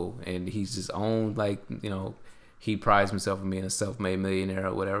mogul, and he's just owned, like, he prides himself on being a self-made millionaire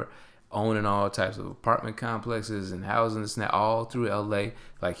or whatever, owning all types of apartment complexes and housing, this and that, all through LA.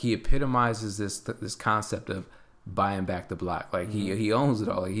 Like, he epitomizes this concept of buying back the block. Like, he owns it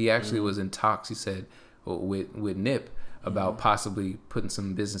all. Like, he actually was in talks, he said, with Nip about possibly putting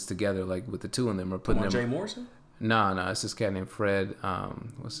some business together, like with the two of them, or putting them. Jay Morrison? No, it's this cat named Fred.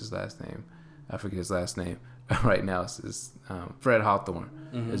 What's his last name? I forget his last name right now. It's Fred Hawthorne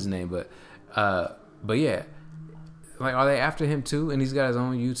is his name, but yeah, like, are they after him too? And he's got his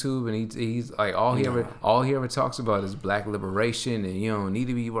own YouTube, and he's like, all he ever talks about is black liberation, and you don't need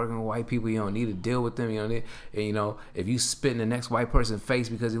to be working with white people. You don't need to deal with them. And if you spit in the next white person's face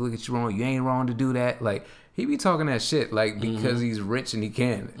because they look at you wrong, you ain't wrong to do that. Like, he be talking that shit, like, because he's rich and he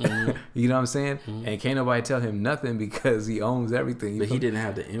can. You know what I'm saying? And can't nobody tell him nothing because he owns everything. But he didn't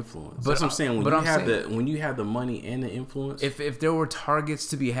have the influence. That's what I'm saying. When you have the money and the influence, if there were targets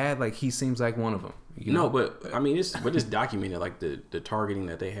to be had, like, he seems like one of them. No, but I mean, it's documented, like the targeting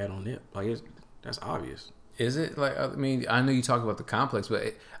that they had on Nip. Like, that's obvious. Is it? Like, I mean, I know you talk about the complex,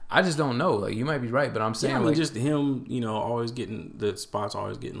 but I just don't know. Like, you might be right, but I'm saying, like, just him, always getting the spots,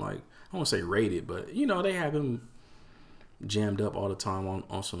 always getting, like, I won't say rated, but they have him jammed up all the time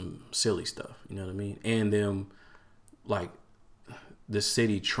on some silly stuff. You know what I mean? And them, like, the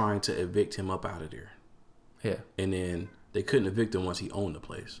city trying to evict him up out of there. Yeah. And then they couldn't evict him once he owned the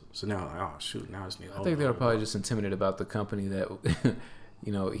place. So now, like, oh shoot, now it's me. I think they were probably just intimidated about the company that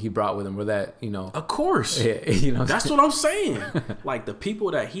he brought with him, or that Of course. Yeah, that's what I'm saying. Like, the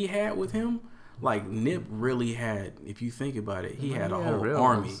people that he had with him. Like, Nip really had, if you think about it, he had a whole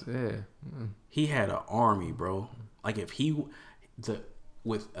army. Yeah. He had an army, bro. Like,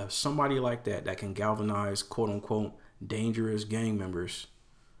 with somebody like that can galvanize, quote unquote, dangerous gang members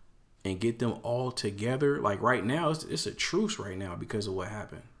and get them all together. Like, right now, it's a truce right now because of what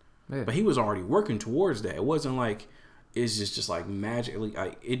happened. Yeah. But he was already working towards that. It wasn't like it's just like magically.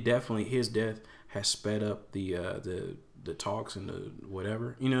 It definitely, his death has sped up the talks and the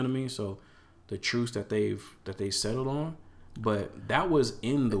whatever. You know what I mean? So the truce that they settled on, but that was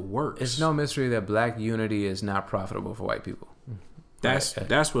in the works. It's no mystery that black unity is not profitable for white people. That's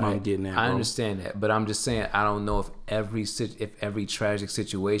what I'm getting at, bro. I understand that, but I'm just saying, I don't know if every tragic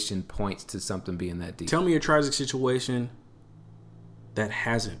situation points to something being that deep. Tell me a tragic situation that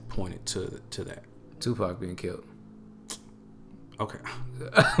hasn't pointed to that. Tupac being killed. Okay.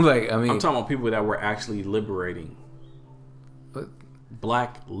 Like, I mean, I'm talking about people that were actually liberating. But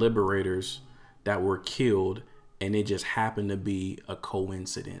black liberators that were killed, and it just happened to be a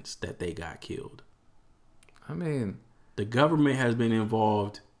coincidence that they got killed. I mean, the government has been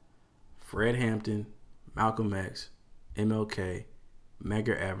involved. Fred Hampton, Malcolm X, MLK,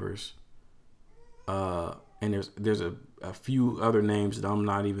 Medgar Evers, and there's a few other names that I'm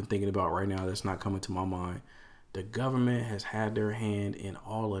not even thinking about right now that's not coming to my mind. The government has had their hand in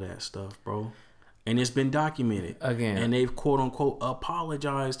all of that stuff, bro. And it's been documented. Again. And they've, quote unquote,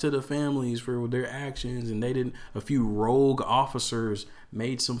 apologized to the families for their actions. And a few rogue officers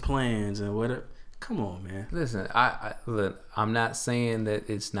made some plans and whatever. Come on, man. Listen, I'm not saying that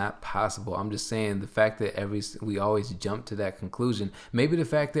it's not possible. I'm just saying the fact that we always jump to that conclusion. Maybe the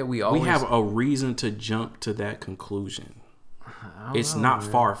fact that we have a reason to jump to that conclusion. It's not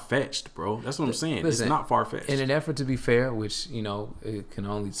far-fetched, bro. That's what I'm saying. Listen, it's not far-fetched. In an effort to be fair, which, it can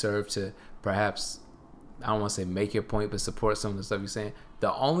only serve to perhaps, I don't want to say make your point, but support some of the stuff you're saying.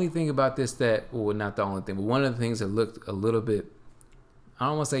 The only thing about this not the only thing, but one of the things that looked a little bit, I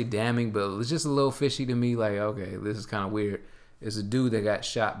don't want to say damning, but it's just a little fishy to me. Like, okay, this is kind of weird. Is a dude that got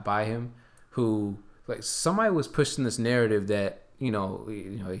shot by him who, like, somebody was pushing this narrative that, he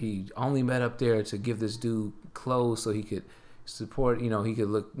only met up there to give this dude clothes so he could, support, he could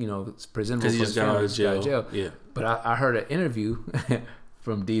look, presentable because he just got out of jail. Yeah. But I heard an interview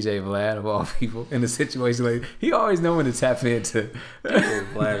from DJ Vlad, of all people, in a situation like he always know when to tap into.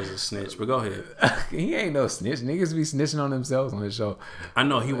 Vlad is a snitch, but go ahead. He ain't no snitch. Niggas be snitching on themselves on his show. I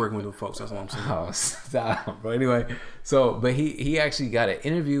know he working with them folks. That's what I'm saying. Oh, stop, bro. Anyway, but he actually got an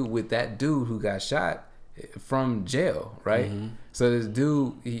interview with that dude who got shot from jail, right? Mm-hmm. So this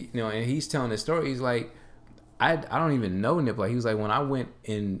dude, and he's telling his story. He's like, I don't even know Nip. Like, he was like, when I went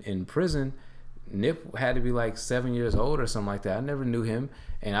in prison, Nip had to be like 7 years old or something like that. I never knew him,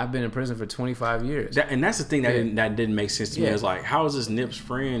 and I've been in prison for 25 years. And that's the thing that didn't make sense to me. It's like, how is this Nip's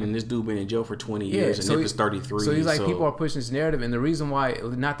friend and this dude been in jail for 20 years and Nip is 33? So he's like, people are pushing this narrative, and the reason why,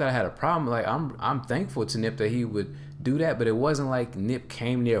 not that I had a problem, like I'm thankful to Nip that he would do that, but it wasn't like Nip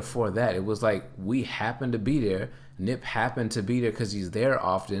came there for that. It was like we happened to be there. Nip happened to be there because he's there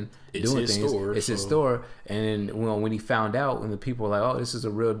often doing things. It's his store. And then when he found out, when the people were like, "Oh, this is a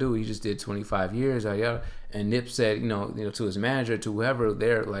real dude. He just did 25 years," and Nip said, to his manager, to whoever,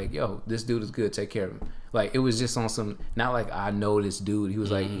 they're like, "Yo, this dude is good. Take care of him." Like, it was just on some, not like I know this dude. He was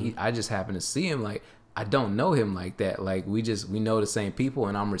like, I just happened to see him. Like, I don't know him like that. Like, we know the same people,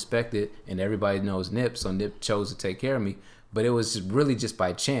 and I'm respected, and everybody knows Nip. So Nip chose to take care of me. But it was really just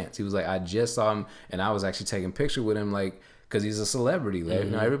by chance. He was like, I just saw him, and I was actually taking a picture with him, like, because he's a celebrity.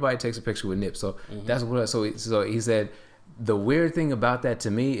 Like, everybody takes a picture with Nip. So that's what. So he said, the weird thing about that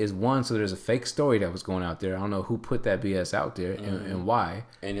to me is, one, so there's a fake story that was going out there. I don't know who put that BS out there and why.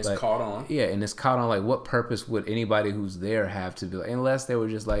 And it's caught on. Yeah, and it's caught on. Like, what purpose would anybody who's there have to be like, unless they were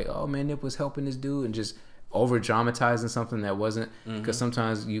just like, oh man, Nip was helping this dude, and just over dramatizing something that wasn't, because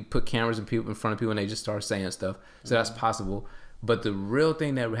sometimes you put cameras and people in front of people and they just start saying stuff. So that's possible. But the real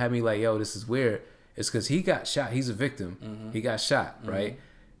thing that had me like, yo, this is weird, is because he got shot. He's a victim. He got shot, right?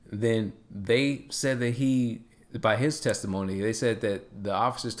 Then they said that by his testimony, they said that the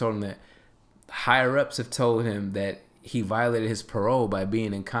officers told him that higher ups have told him that he violated his parole by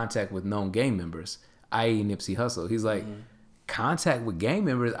being in contact with known gang members, i.e. Nipsey Hussle. He's like, contact with gang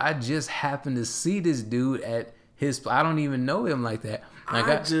members? I just happened to see this dude at his, I don't even know him like that. Like,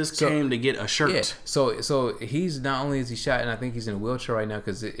 I just came to get a shirt. Yeah. So he's, not only is he shot, and I think he's in a wheelchair right now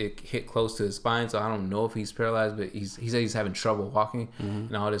because it hit close to his spine. So I don't know if he's paralyzed, but he said he's having trouble walking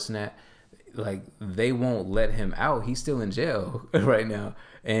and all this and that. Like, they won't let him out. He's still in jail right now.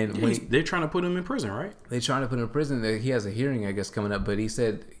 And they're trying to put him in prison, right? They're trying to put him in prison. He has a hearing, I guess, coming up. But he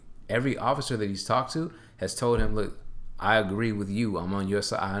said every officer that he's talked to has told him, look, I agree with you. I'm on your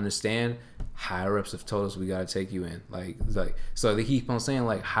side. I understand. Higher ups have told us we gotta take you in. Like so they keep on saying,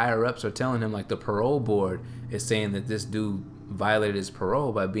 like, higher ups are telling him, like, the parole board is saying that this dude violated his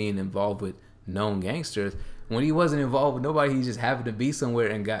parole by being involved with known gangsters when he wasn't involved with nobody. He just happened to be somewhere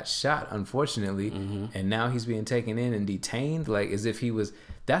and got shot, unfortunately. And now he's being taken in and detained, like, as if he was.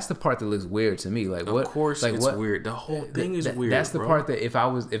 That's the part that looks weird to me. Like, what? Of course, like, it's weird. The whole thing is weird. That's the part that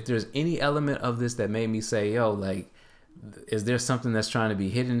if there's any element of this that made me say, yo, like, is there something that's trying to be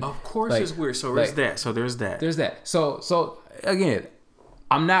hidden? Of course, like, it's weird. So there's that. So there's that. There's that. So again,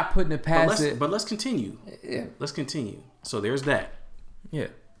 I'm not putting it past it. But let's continue. Yeah. Let's continue. So there's that. Yeah.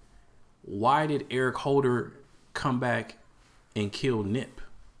 Why did Eric Holder come back and kill Nip?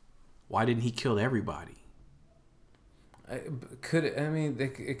 Why didn't he kill everybody? It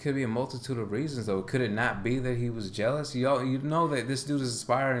could be a multitude of reasons, though. Could it not be that he was jealous? You know that this dude is an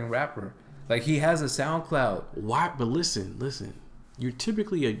aspiring rapper. Like, he has a SoundCloud. Why? But listen. You're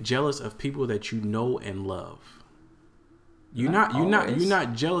typically jealous of people that you know and love. You're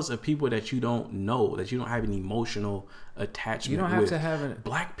not jealous of people that you don't know, that you don't have an emotional attachment with. You don't have to have an.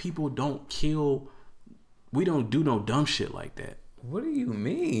 Black people don't kill. We don't do no dumb shit like that. What do you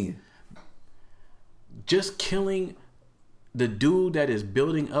mean? Just killing the dude that is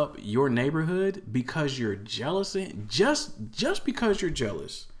building up your neighborhood because you're jealous, just because you're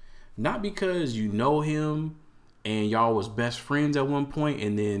jealous. Not because you know him and y'all was best friends at one point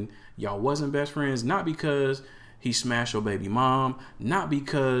and then y'all wasn't best friends. Not because he smashed your baby mom. Not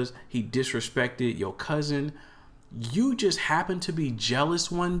because he disrespected your cousin. You just happen to be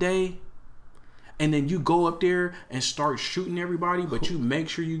jealous one day, and then you go up there and start shooting everybody, but you make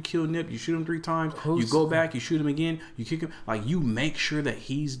sure you kill Nip. You shoot him 3 times. You go back, you shoot him again. You kick him. Like, you make sure that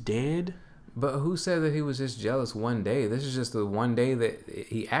he's dead. But who said that he was just jealous one day? This is just the one day that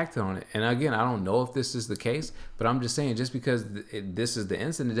he acted on it. And again, I don't know if this is the case, but I'm just saying, just because this is the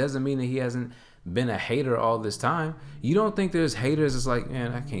incident, it doesn't mean that he hasn't been a hater all this time. You don't think there's haters that's like,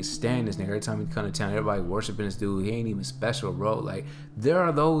 man, I can't stand this nigga. Every time he come to town, everybody worshiping this dude. He ain't even special, bro. Like, there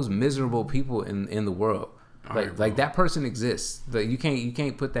are those miserable people in the world. Like that person exists. Like, you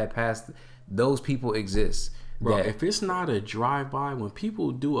can't put that past. Those people exist. Bro, if it's not a drive-by, when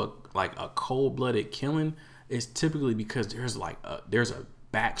people do a cold-blooded killing, it's typically because there's a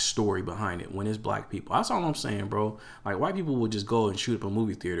backstory behind it when it's black people. That's all I'm saying, bro. Like, white people would just go and shoot up a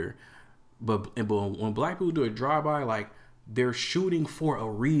movie theater. But when black people do a drive-by, like, they're shooting for a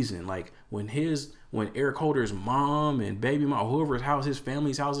reason. Like, when Eric Holder's mom and baby mom, or whoever's house, his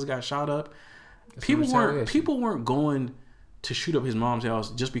family's houses got shot up, people weren't going to shoot up his mom's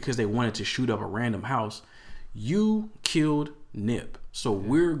house just because they wanted to shoot up a random house. You killed Nip. So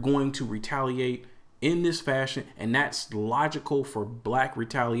we're going to retaliate in this fashion, and that's logical for black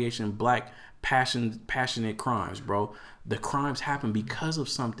retaliation, black passionate crimes, bro. The crimes happen because of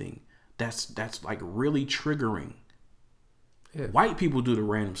something that's like really triggering. Yeah. White people do the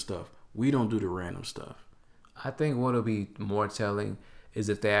random stuff. We don't do the random stuff. I think what'll be more telling is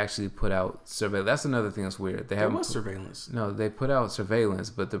if they actually put out surveillance. That's another thing that's weird. There was surveillance. No, they put out surveillance,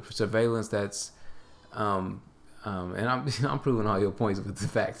 but the surveillance that's and I'm proving all your points with the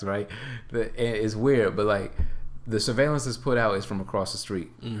facts, right? It's weird, but like the surveillance that's put out is from across the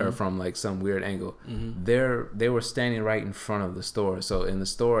street or from like some weird angle. They were standing right in front of the store, so in the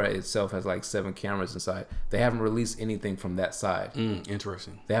store itself has like 7 cameras inside. They haven't released anything from that side.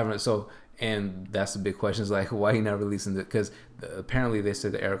 Interesting. They haven't. So, and that's the big question: is like, why are you not releasing it? Because apparently they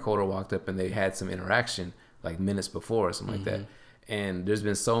said that Eric Holder walked up and they had some interaction like minutes before or something like that. And there's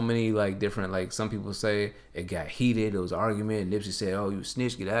been so many like different, like some people say it got heated, it was an argument. Nipsey said, "Oh, you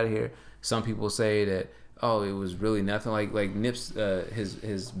snitch, get out of here." Some people say that, oh, it was really nothing. Like Nip's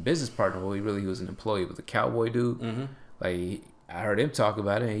his business partner, well, he was an employee, but the cowboy dude, like I heard him talk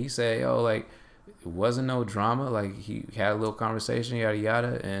about it, and he said, "Oh, like it wasn't no drama. Like he had a little conversation, yada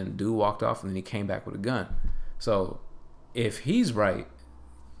yada, and dude walked off, and then he came back with a gun." So if he's right,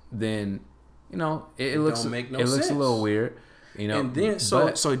 then it looks don't make no it sense. looks a little weird. And then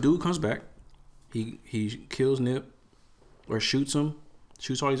so dude comes back, he kills Nip or shoots him,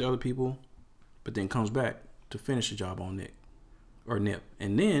 shoots all these other people, but then comes back to finish the job on Nip,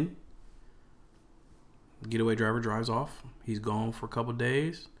 and then getaway driver drives off. He's gone for a couple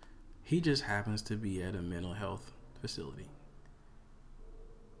days. He just happens to be at a mental health facility.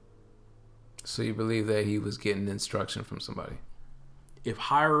 So you believe that he was getting instruction from somebody? If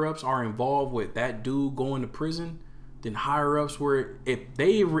higher ups are involved with that dude going to prison, then higher ups if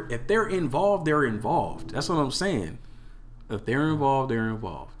they're involved, they're involved. That's what I'm saying. If they're involved, they're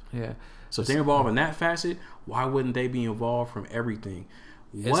involved. Yeah. So if they're involved in that facet, why wouldn't they be involved from everything?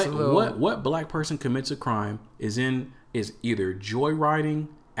 What black person commits a crime is either joyriding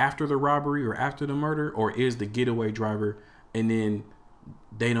after the robbery or after the murder, or is the getaway driver, and then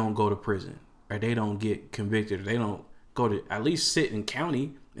they don't go to prison, or they don't get convicted, or they don't go to at least sit in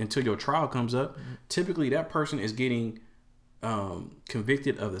county until your trial comes up. Typically that person is getting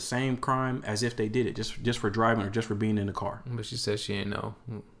convicted of the same crime as if they did it just for driving or just for being in the car. But she said she didn't know,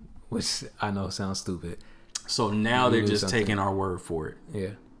 which I know sounds stupid. So now they're just taking our word for it. Yeah.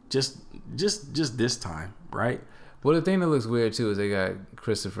 Just this time, right? Well, the thing that looks weird too is they got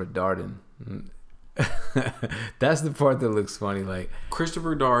Christopher Darden. That's the part that looks funny. Like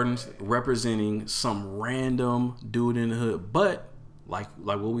Christopher Darden's representing some random dude in the hood, but like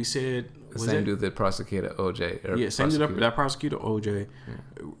what we said, the same dude that prosecuted OJ. Yeah, same dude that prosecuted OJ,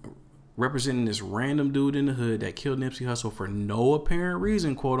 representing this random dude in the hood that killed Nipsey Hussle for no apparent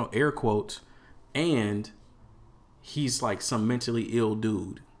reason, quote on air quotes, and he's like some mentally ill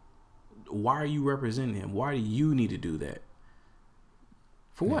dude. Why are you representing him? Why do you need to do that?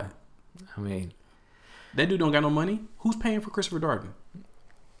 For what? I mean, that dude don't got no money. Who's paying for Christopher Darden?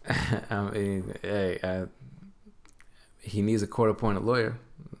 I mean, hey, he needs a court-appointed lawyer.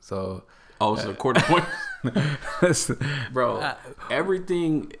 So, so a court-appointed, bro.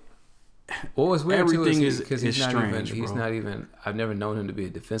 Everything. What was weird too is because he's strange, not even. I've never known him to be a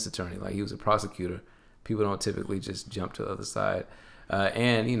defense attorney. Like he was a prosecutor. People don't typically just jump to the other side.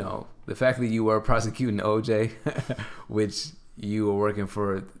 And the fact that you were prosecuting OJ, which you were working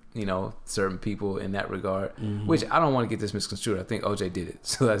for, certain people in that regard, which I don't want to get this misconstrued. I think OJ did it,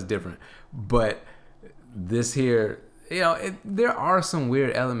 so that's different. But this here, there are some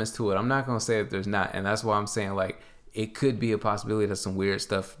weird elements to it. I'm not going to say that there's not. And that's why I'm saying, like, it could be a possibility that some weird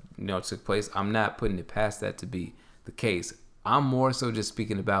stuff, took place. I'm not putting it past that to be the case. I'm more so just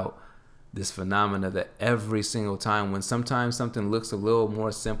speaking about this phenomena that every single time, when sometimes something looks a little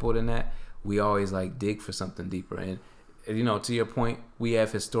more simple than that, we always like dig for something deeper. And to your point, we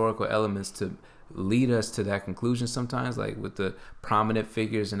have historical elements to lead us to that conclusion sometimes, like with the prominent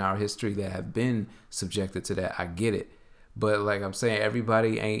figures in our history that have been subjected to that. I get it. But like I'm saying,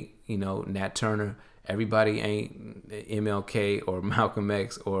 everybody ain't, Nat Turner. Everybody ain't MLK or Malcolm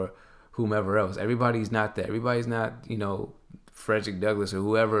X or whomever else. Everybody's not that. Everybody's not, you know, Frederick Douglass or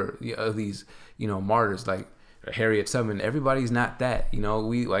whoever of these, you know, martyrs like Harriet Tubman. Everybody's not that. You know,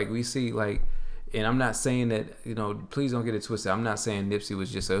 we see like, and I'm not saying that, you know, please don't get it twisted. I'm not saying Nipsey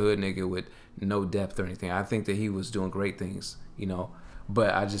was just a hood nigga with no depth or anything. I think that he was doing great things, you know.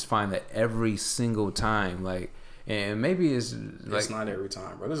 But I just find that every single time, like, and maybe it's like, it's not every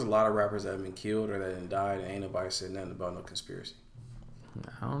time, bro. There's a lot of rappers that have been killed or that have died, and ain't nobody said nothing about no conspiracy.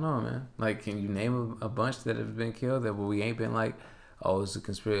 I don't know, man. Like, can you name a bunch that have been killed that we ain't been like, oh, it's a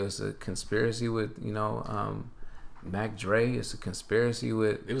conspiracy with, you know, Mac Dre. It's a conspiracy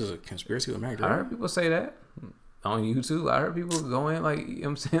with. It was a conspiracy with Mac Dre. I heard people say that on YouTube. I heard people go in like, you know what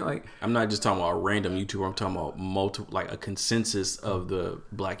I'm saying, like. I'm not just talking about a random YouTuber. I'm talking about multiple, like a consensus of the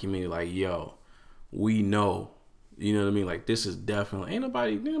black community. Like, yo, we know. You know what I mean? Like, this is definitely ain't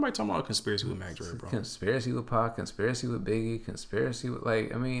nobody talking about a conspiracy with Mac Dre, bro. Conspiracy with Pac, conspiracy with Biggie, conspiracy with,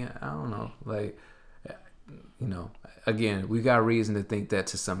 like, I mean, I don't know, like, you know, again, we got reason to think that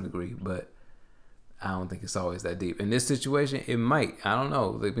to some degree, but I don't think it's always that deep. In this situation, it might. I don't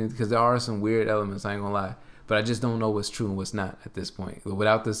know, because there are some weird elements. I ain't gonna lie, but I just don't know what's true and what's not at this point.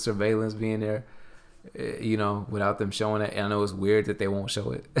 Without the surveillance being there, you know, without them showing it, and I know it's weird that they won't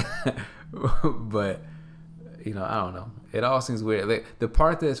show it, but. You know, I don't know. It all seems weird. Like, the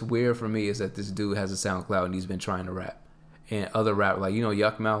part that's weird for me is that this dude has a SoundCloud and he's been trying to rap. And other rap, like, you know,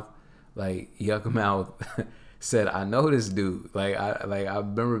 Yuck Mouth said, I know this dude. I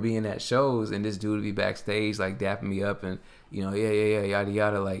remember being at shows and this dude would be backstage, like, dapping me up and, you know, yeah, yada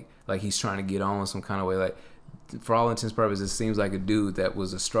yada, like he's trying to get on some kind of way. Like, for all intents and purposes, it seems like a dude that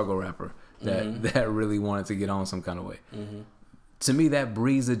was a struggle rapper that really wanted to get on some kind of way. Mm-hmm. To me, that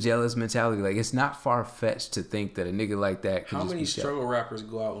breeds a jealous mentality. Like, it's not far-fetched to think that a nigga like that could How just many be struggle rappers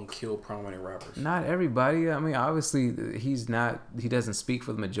go out and kill prominent rappers? Not everybody. I mean, obviously, he doesn't speak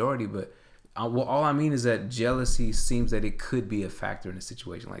for the majority, but all I mean is that jealousy seems that it could be a factor in a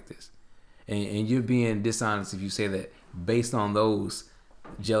situation like this. And you're being dishonest if you say that based on those,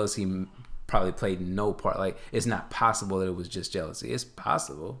 jealousy probably played no part. Like, it's not possible that it was just jealousy. It's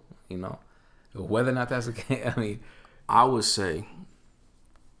possible, you know. Whether or not that's the case, I mean... I would say,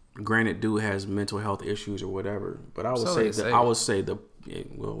 granted, dude has mental health issues or whatever, but I would say the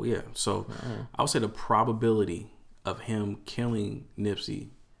probability of him killing Nipsey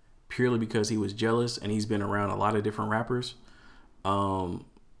purely because he was jealous and he's been around a lot of different rappers.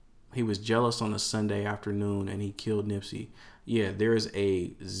 He was jealous on a Sunday afternoon and he killed Nipsey. Yeah, there is a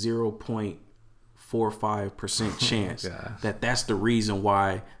 0.45% chance that's the reason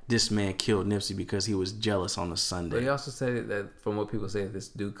why this man killed Nipsey, because he was jealous on a Sunday. But he also said that from what people say, this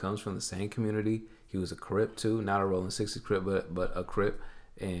dude comes from the same community. He was a Crip too, not a Rolling 60s Crip, but a Crip,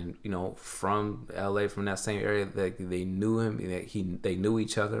 and you know, from LA, from that same area. Like, they knew him, they knew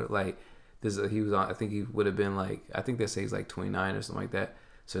each other. Like, this, he was on. I think he would have been like, I think they say he's like 29 or something like that.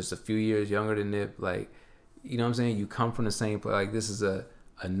 So it's a few years younger than Nip. Like, you know what I'm saying? You come from the same place. Like, this is a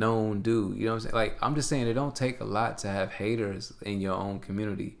known dude. You know what I'm saying? Like, I'm just saying it don't take a lot to have haters in your own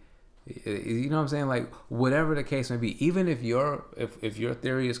community. You know what I'm saying? Like, whatever the case may be, even if your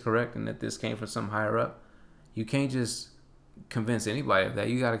theory is correct and that this came from some higher up, you can't just convince anybody of that.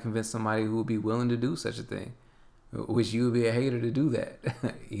 You got to convince somebody who would be willing to do such a thing, which you would be a hater to do that.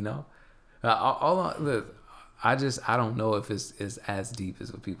 You know, I don't know if it's as deep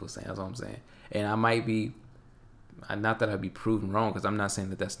as what people say. That's what I'm saying. And I might be, not that I'd be proven wrong, because I'm not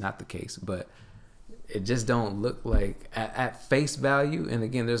saying that that's not the case, but it just don't look like at face value. And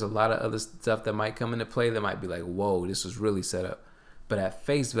again, there's a lot of other stuff that might come into play that might be like, whoa, this was really set up. But at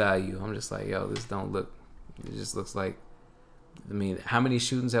face value, I'm just like, yo, this don't look. It just looks like. I mean, how many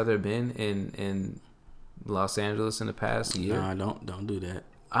shootings have there been in Los Angeles in the past year? Nah, don't do that.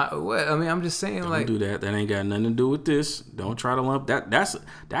 I mean, I'm just saying, don't like, do that. That ain't got nothing to do with this. Don't try to lump that. That's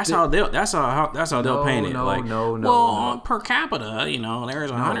how they'll paint it. Well, per capita, you know, there's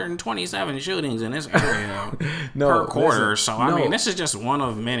 127 shootings in this area per quarter. So I mean, this is just one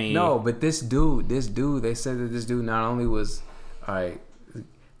of many. No, but this dude, they said that this dude not only was, all right,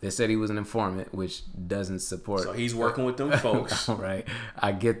 they said he was an informant, which doesn't support. So he's working with them folks, right?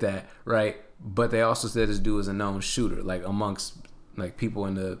 I get that, right? But they also said this dude was a known shooter, like amongst. Like, people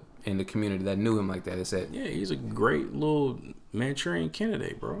in the community that knew him like that. They said, yeah, he's a great little Manchurian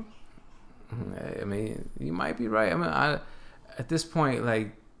candidate, bro. I mean, you might be right. I mean, at this point,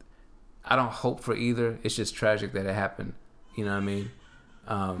 like, I don't hope for either. It's just tragic that it happened. You know what I mean?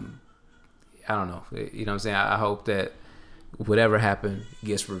 I don't know. You know what I'm saying? I hope that whatever happened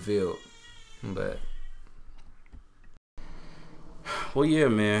gets revealed. But well, yeah,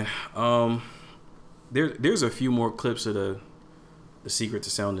 man. There's a few more clips of the secret to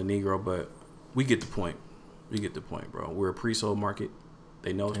selling the Negro, but we get the point. We get the point, bro. We're a pre-sold market.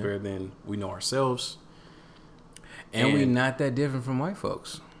 They know us better than we know ourselves. And we're not that different from white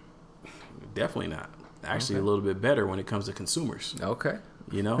folks. Definitely not. Actually, a little bit better when it comes to consumers. Okay.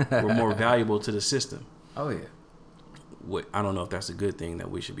 You know, we're more valuable to the system. Oh, yeah. I don't know if that's a good thing that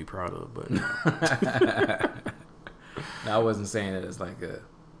we should be proud of, but no, I wasn't saying that it's like a,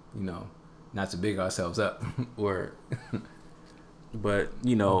 you know, not to big ourselves up. Word. But,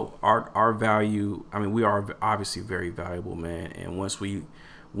 you know, our value, I mean, we are obviously very valuable, man. And once we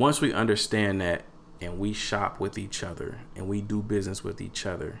understand that and we shop with each other and we do business with each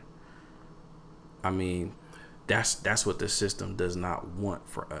other, I mean, that's what the system does not want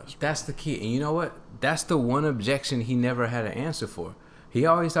for us. That's the key. And you know what? That's the one objection he never had an answer for. He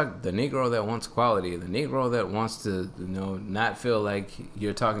always talked the Negro that wants quality, the Negro that wants to, you know, not feel like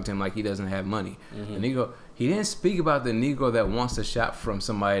you're talking to him like he doesn't have money. The Negro, he didn't speak about the Negro that wants to shop from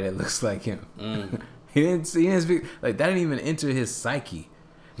somebody that looks like him. He didn't speak, like, that didn't even enter his psyche.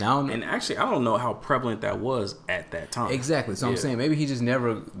 Now, and actually, I don't know how prevalent that was at that time. Exactly. So I'm saying maybe he just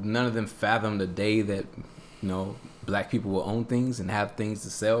none of them fathomed the day that, you know, black people will own things and have things to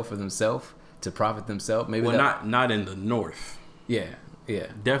sell for themselves, to profit themselves. Maybe not in the North. Yeah.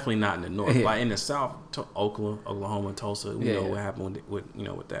 Definitely not in the North. Like in the South, Oklahoma, Tulsa, we know what happened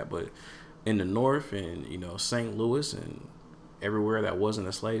with that. But in the North and, you know, St. Louis and everywhere that wasn't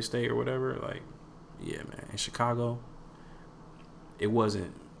a slave state or whatever, like, yeah, man. In Chicago, that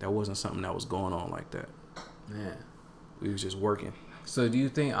wasn't something that was going on like that. Yeah. We was just working. So do you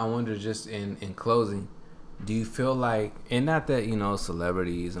think, I wonder, just in closing, do you feel like, and not that, you know,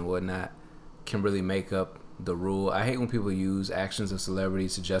 celebrities and whatnot can really make up the rule. I hate when people use actions of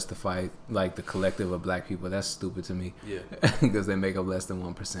celebrities to justify, like, the collective of black people. That's stupid to me. Yeah. Because they make up less than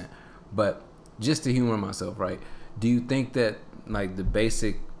 1%. But just to humor myself, right? Do you think that, like, the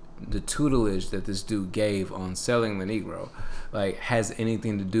tutelage that this dude gave on selling the Negro, like, has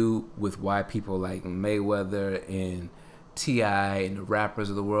anything to do with why people like Mayweather and T.I. and the rappers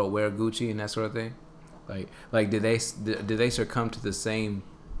of the world wear Gucci and that sort of thing? Like, did they succumb to the same,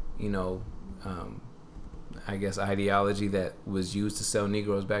 you know, I guess, ideology that was used to sell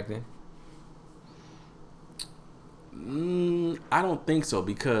Negroes back then? I don't think so,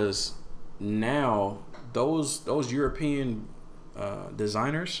 because now those European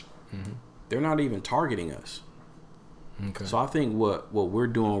designers, they're not even targeting us. Okay. So I think what we're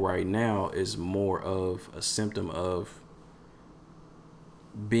doing right now is more of a symptom of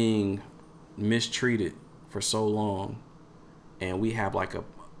being mistreated for so long, and we have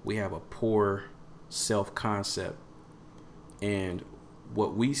a poor self-concept, and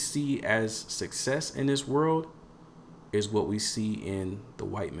what we see as success in this world is what we see in the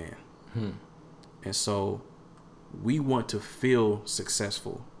white man. And so we want to feel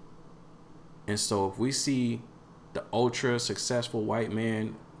successful, and so if we see the ultra successful white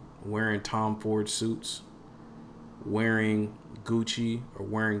man wearing Tom Ford suits, wearing Gucci or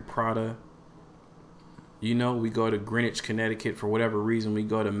wearing Prada, you know, we go to Greenwich, Connecticut for whatever reason, we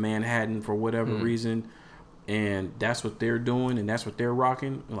go to Manhattan for whatever reason, and that's what they're doing and that's what they're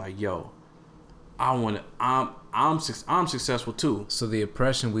rocking. Like, yo, I'm successful too. So the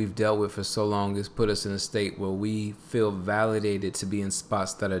oppression we've dealt with for so long has put us in a state where we feel validated to be in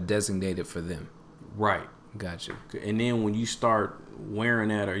spots that are designated for them. Right. Gotcha. And then when you start wearing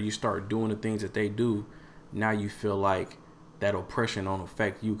that or you start doing the things that they do, now you feel like that oppression don't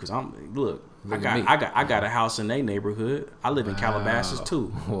affect you. Because I got a house in their neighborhood. I live in Calabasas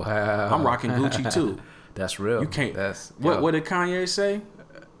too. Wow. I'm rocking Gucci too. That's real. You can't. What did Kanye say?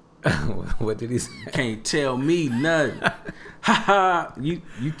 What did he say? You can't tell me nothing.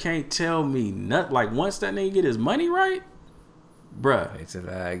 You can't tell me nothing. Like, once that nigga get his money right, bruh. Wait till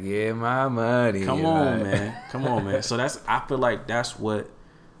I get my money. Come on, man. Come on, man. So I feel like that's what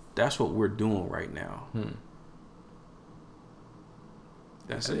we're doing right now.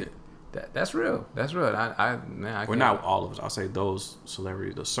 That's it. That's real. That's real. We're not all of us. I'll say those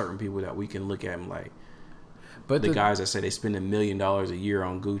celebrities, those certain people that we can look at them like. But the guys that say they spend $1 million a year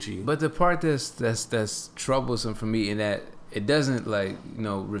on Gucci. But the part that's troublesome for me in that it doesn't, like, you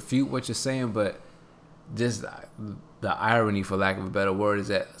know, refute what you're saying, but just the irony, for lack of a better word, is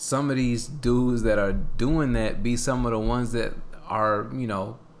that some of these dudes that are doing that be some of the ones that are, you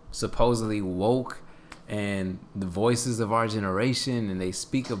know, supposedly woke and the voices of our generation, and they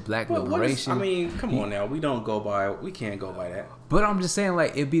speak of black liberation. I mean, come on now. We can't go by that. But I'm just saying,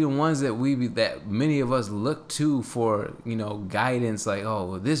 like, it'd be the ones that that many of us look to for, you know, guidance. Like, oh,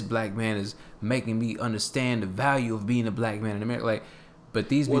 well, this black man is making me understand the value of being a black man in America. Like, but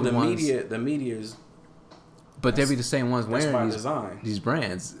these the media is But they'll be the same ones wearing these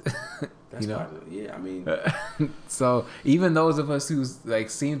brands. That's I mean. So even those of us who like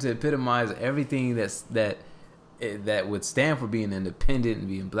seem to epitomize everything that would stand for being independent and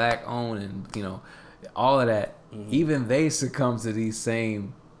being black owned and, you know, all of that, even they succumb to these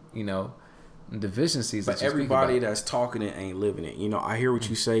same, you know, deficiencies. But everybody that's talking it ain't living it. You know, I hear what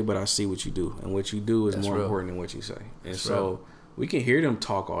you say, but I see what you do, and what you do is more important than what you say. And so we can hear them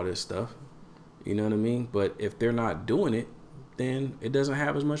talk all this stuff. You know what I mean? But if they're not doing it, then it doesn't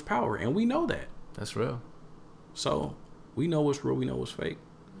have as much power, and we know that. That's real. So we know what's real, we know what's fake.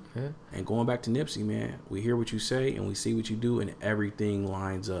 Yeah. And going back to Nipsey, man, we hear what you say and we see what you do, and everything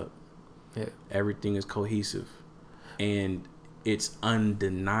lines up. Yeah. Everything is cohesive, and it's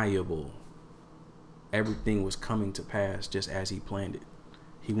undeniable. Everything was coming to pass just as he planned it.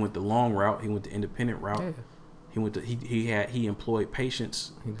 He went the long route. He went the independent route. Yeah. He went to he employed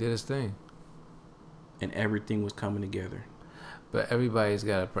patience. He did his thing, and everything was coming together. But everybody's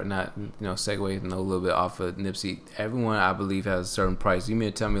got to not, you know, segue a little bit off of Nipsey. Everyone, I believe, has a certain price. You mean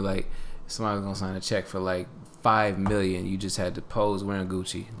to tell me like somebody's gonna sign a check for like $5 million? You just had to pose wearing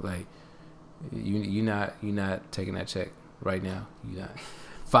Gucci. Like you're not taking that check right now. You're not.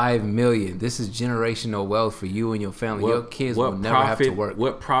 $5 million. This is generational wealth for you and your family. Your kids will never have to work.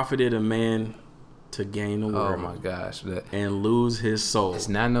 What profited a man to gain the world? Oh my gosh! And lose his soul. It's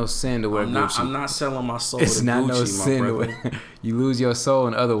not no sin to wear Gucci. I'm not selling my soul. It's to not Gucci, no sin. my brother. You lose your soul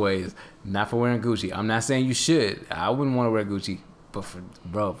in other ways. Not for wearing Gucci. I'm not saying you should. I wouldn't want to wear Gucci, but for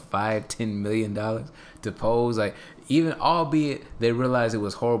 $5-10 million to pose, like, even albeit they realized it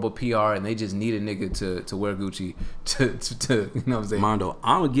was horrible PR and they just need a nigga to wear Gucci to you know what I'm saying? Mondo,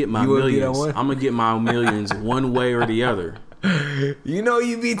 I'm gonna get my millions. I'm gonna get my millions one way or the other. You know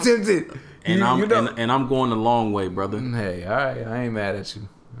you be tempted. And I'm going the long way, brother. Hey, all right, I ain't mad at you.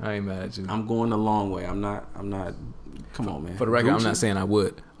 I'm going the long way. I'm not. Come on, man. For the record, Gucci, I'm not saying I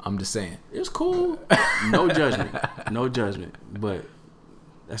would. I'm just saying it's cool. No judgment. But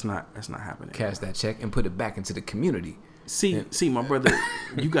that's not happening. Cash that check and put it back into the community. See, my brother,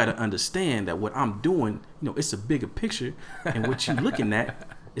 you got to understand that what I'm doing, you know, it's a bigger picture, and what you looking at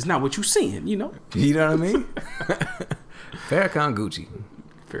is not what you seeing. You know. You know what I mean? Farrakhan Gucci.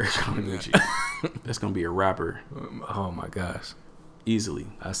 That's gonna be a rapper. Oh my gosh, easily.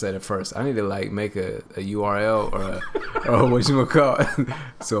 I said it first. I need to like make a URL or what you gonna call it.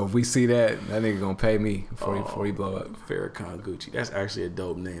 So if we see that nigga gonna pay me before he blow up. Farrakhan Gucci. That's actually a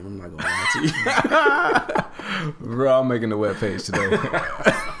dope name. I'm not gonna lie to you. Bro, I'm making the webpage today.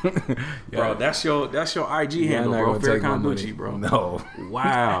 Bro, that's your IG handle, bro. Farrakhan Gucci, bro. No.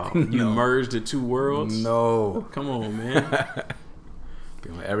 Wow. You merged the two worlds? No. Come on, man. Be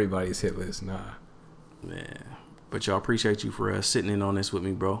on everybody's hit list, nah. Man. But y'all, appreciate you for sitting in on this with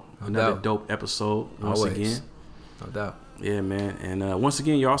me, bro. Another dope episode once again. No doubt. Yeah, man. And once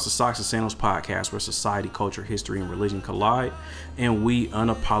again, y'all, it's the Socks and Sandals podcast, where society, culture, history, and religion collide, and we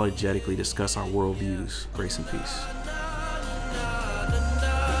unapologetically discuss our worldviews. Grace and peace.